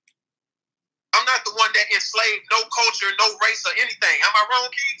 I'm not the one that enslaved no culture, no race, or anything. Am I wrong,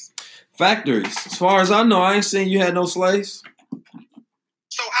 Keith? Factories. As far as I know, I ain't seen you had no slaves.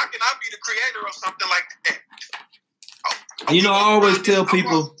 So how can I be the creator of something like that? I always tell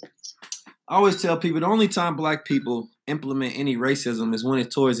people the only time black people implement any racism is when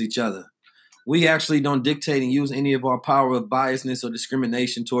it's towards each other. We actually don't dictate and use any of our power of biasness or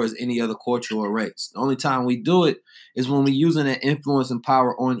discrimination towards any other culture or race. The only time we do it is when we're using that influence and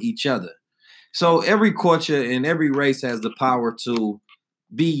power on each other. So every culture and every race has the power to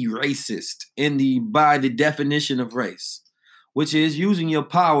be racist by the definition of race, which is using your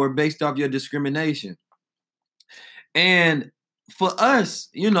power based off your discrimination. And for us,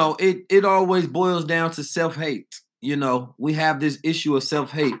 it always boils down to self-hate. We have this issue of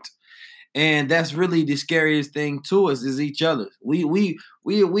self-hate. And that's really the scariest thing to us is each other. We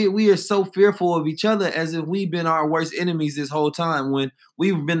are so fearful of each other as if we've been our worst enemies this whole time when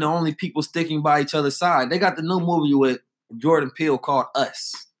we've been the only people sticking by each other's side. They got the new movie with Jordan Peele called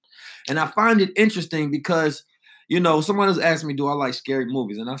Us. And I find it interesting because, someone was asking me, do I like scary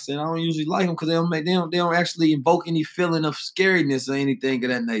movies? And I said, I don't usually like them because they don't actually invoke any feeling of scariness or anything of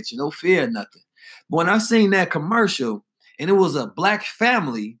that nature. No fear, nothing. But when I seen that commercial and it was a black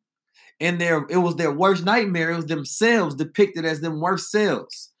family, and it was their worst nightmare. It was themselves depicted as them worst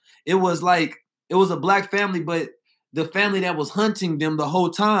selves. It was a black family, but the family that was hunting them the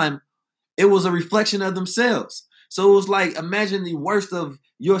whole time, it was a reflection of themselves. So it was like, imagine the worst of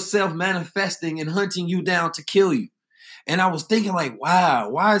yourself manifesting and hunting you down to kill you. And I was thinking like, wow,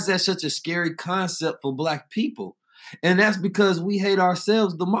 why is that such a scary concept for black people? And that's because we hate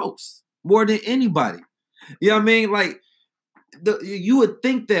ourselves the most, more than anybody. You know what I mean? Like, you would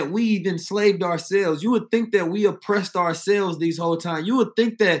think that we've enslaved ourselves. You would think that we oppressed ourselves these whole time. You would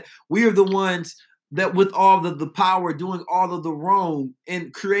think that we are the ones that with all of the power doing all of the wrong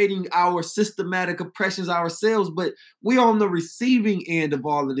and creating our systematic oppressions ourselves, but we're on the receiving end of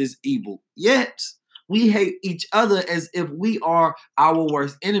all of this evil. Yet, we hate each other as if we are our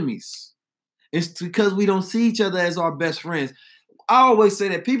worst enemies. It's because we don't see each other as our best friends. I always say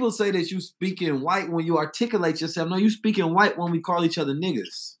that people say that you speak in white when you articulate yourself. No, you speak in white when we call each other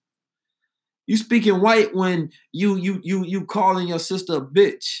niggas. You speak in white when you calling your sister a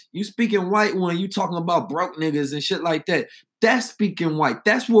bitch. You speak in white when you talking about broke niggas and shit like that. That's speaking white.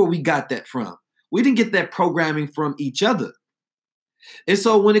 That's where we got that from. We didn't get that programming from each other. And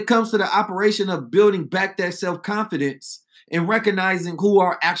so when it comes to the operation of building back that self-confidence and recognizing who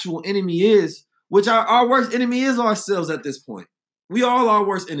our actual enemy is, which our worst enemy is ourselves at this point. We all are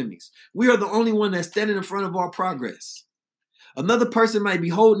worst enemies. We are the only one that's standing in front of our progress. Another person might be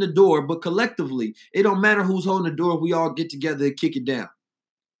holding the door, but collectively, it don't matter who's holding the door. We all get together and kick it down.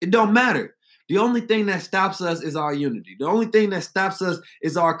 It don't matter. The only thing that stops us is our unity. The only thing that stops us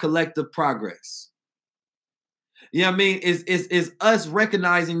is our collective progress. You know what I mean? It's us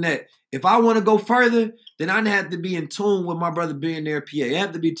recognizing that if I want to go further, then I have to be in tune with my brother Billionaire PA. I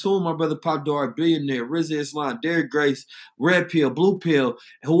have to be in tune with my brother Pop Dog, Billionaire, Rizza Islam, Derek Grace, Red Pill, Blue Pill,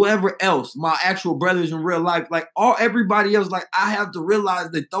 whoever else, my actual brothers in real life, like everybody else, like I have to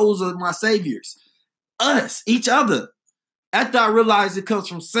realize that those are my saviors. Us, each other. After I realize it comes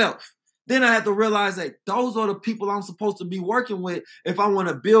from self, then I have to realize that those are the people I'm supposed to be working with if I want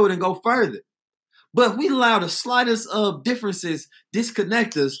to build and go further. But we allow the slightest of differences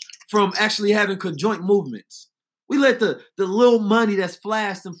disconnect us from actually having conjoint movements. We let the little money that's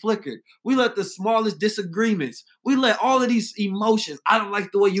flashed and flickered. We let the smallest disagreements. We let all of these emotions. I don't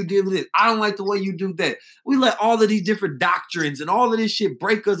like the way you did this. I don't like the way you do that. We let all of these different doctrines and all of this shit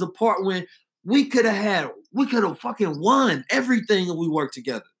break us apart when we could have fucking won everything if we worked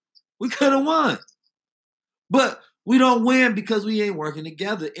together. We could have won. But we don't win because we ain't working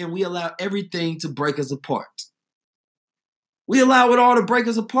together and we allow everything to break us apart. We allow it all to break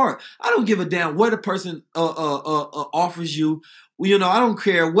us apart. I don't give a damn what a person offers you. I don't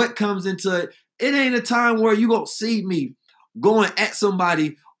care what comes into it. It ain't a time where you gonna see me going at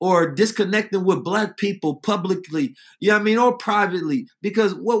somebody or disconnecting with black people publicly, or privately.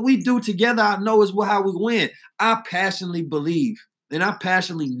 Because what we do together, I know is how we win. I passionately believe and I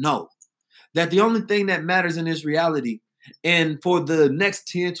passionately know that the only thing that matters in this reality and for the next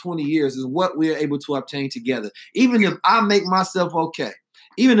 10, 20 years is what we are able to obtain together. Even if I make myself okay,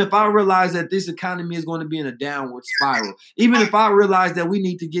 even if I realize that this economy is going to be in a downward spiral, even if I realize that we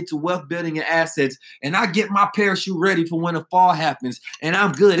need to get to wealth building and assets, and I get my parachute ready for when the fall happens, and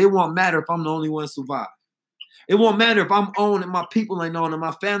I'm good, it won't matter if I'm the only one to survive. It won't matter if I'm on and my people ain't on and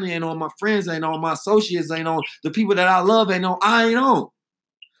my family ain't on, my friends ain't on, my associates ain't on, the people that I love ain't on, I ain't on.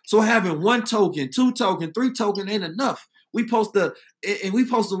 So having 1 token, 2 token, 3 token ain't enough. We supposed to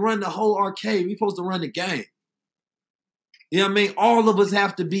run the whole arcade. We supposed to run the game. You know what I mean? All of us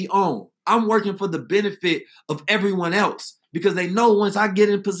have to be on. I'm working for the benefit of everyone else because they know once I get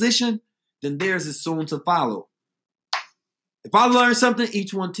in position, then theirs is soon to follow. If I learn something,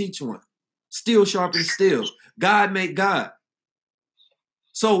 each one teach one. Steel sharpens steel. God make God.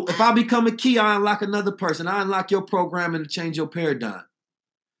 So if I become a key, I unlock another person. I unlock your programming to change your paradigm.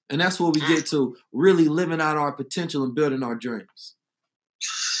 And that's where we get to really living out our potential and building our dreams.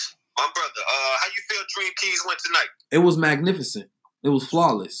 My brother, how you feel Dream Keys went tonight? It was magnificent. It was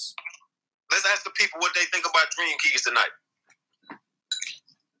flawless. Let's ask the people what they think about Dream Keys tonight.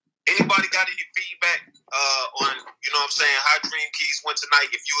 Anybody got any feedback on, you know what I'm saying, how Dream Keys went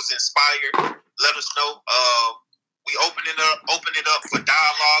tonight? If you was inspired, let us know. We open it up for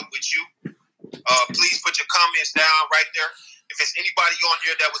dialogue with you. Please put your comments down right there. If it's anybody on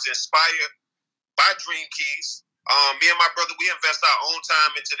here that was inspired by Dream Keys, me and my brother, we invest our own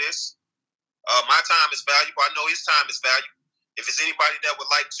time into this. My time is valuable. I know his time is valuable. If it's anybody that would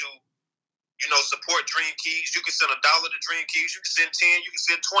like to, you know, support Dream Keys, you can send $1 to Dream Keys. You can send 10. You can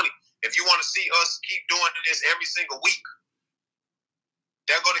send 20. If you want to see us keep doing this every single week,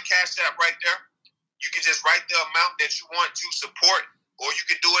 there go the Cash App right there. You can just write the amount that you want to support, or you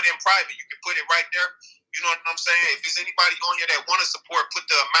can do it in private. You can put it right there. You know what I'm saying? If there's anybody on here that want to support, put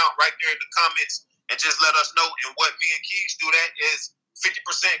the amount right there in the comments and just let us know. And what me and Keys do that is 50%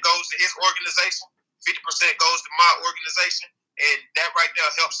 goes to his organization, 50% goes to my organization, and that right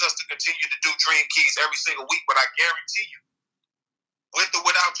there helps us to continue to do Dream Keys every single week. But I guarantee you, with or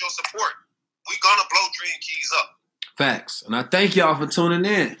without your support, we're going to blow Dream Keys up. Facts. And I thank y'all for tuning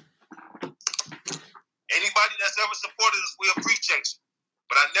in. Anybody that's ever supported us, we appreciate you.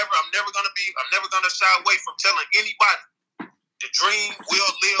 But I'm never gonna shy away from telling anybody the dream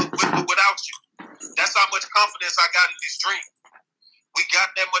will live with or without you. That's how much confidence I got in this dream. We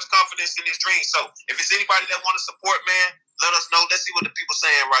got that much confidence in this dream. So if it's anybody that want to support, man, let us know. Let's see what the people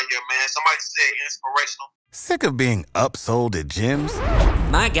saying right here, man. Somebody said inspirational. Sick of being upsold at gyms?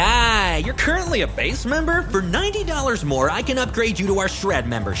 My guy, you're currently a base member? For $90 more, I can upgrade you to our Shred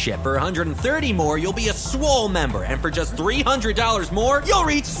membership. For $130 more, you'll be a Swole member. And for just $300 more, you'll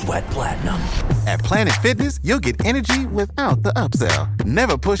reach Sweat Platinum. At Planet Fitness, you'll get energy without the upsell.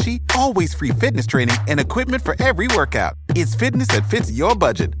 Never pushy, always free fitness training and equipment for every workout. It's fitness that fits your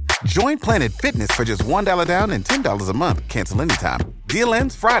budget. Join Planet Fitness for just $1 down and $10 a month. Cancel anytime. Deal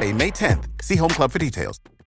ends Friday, May 10th. See Home Club for details.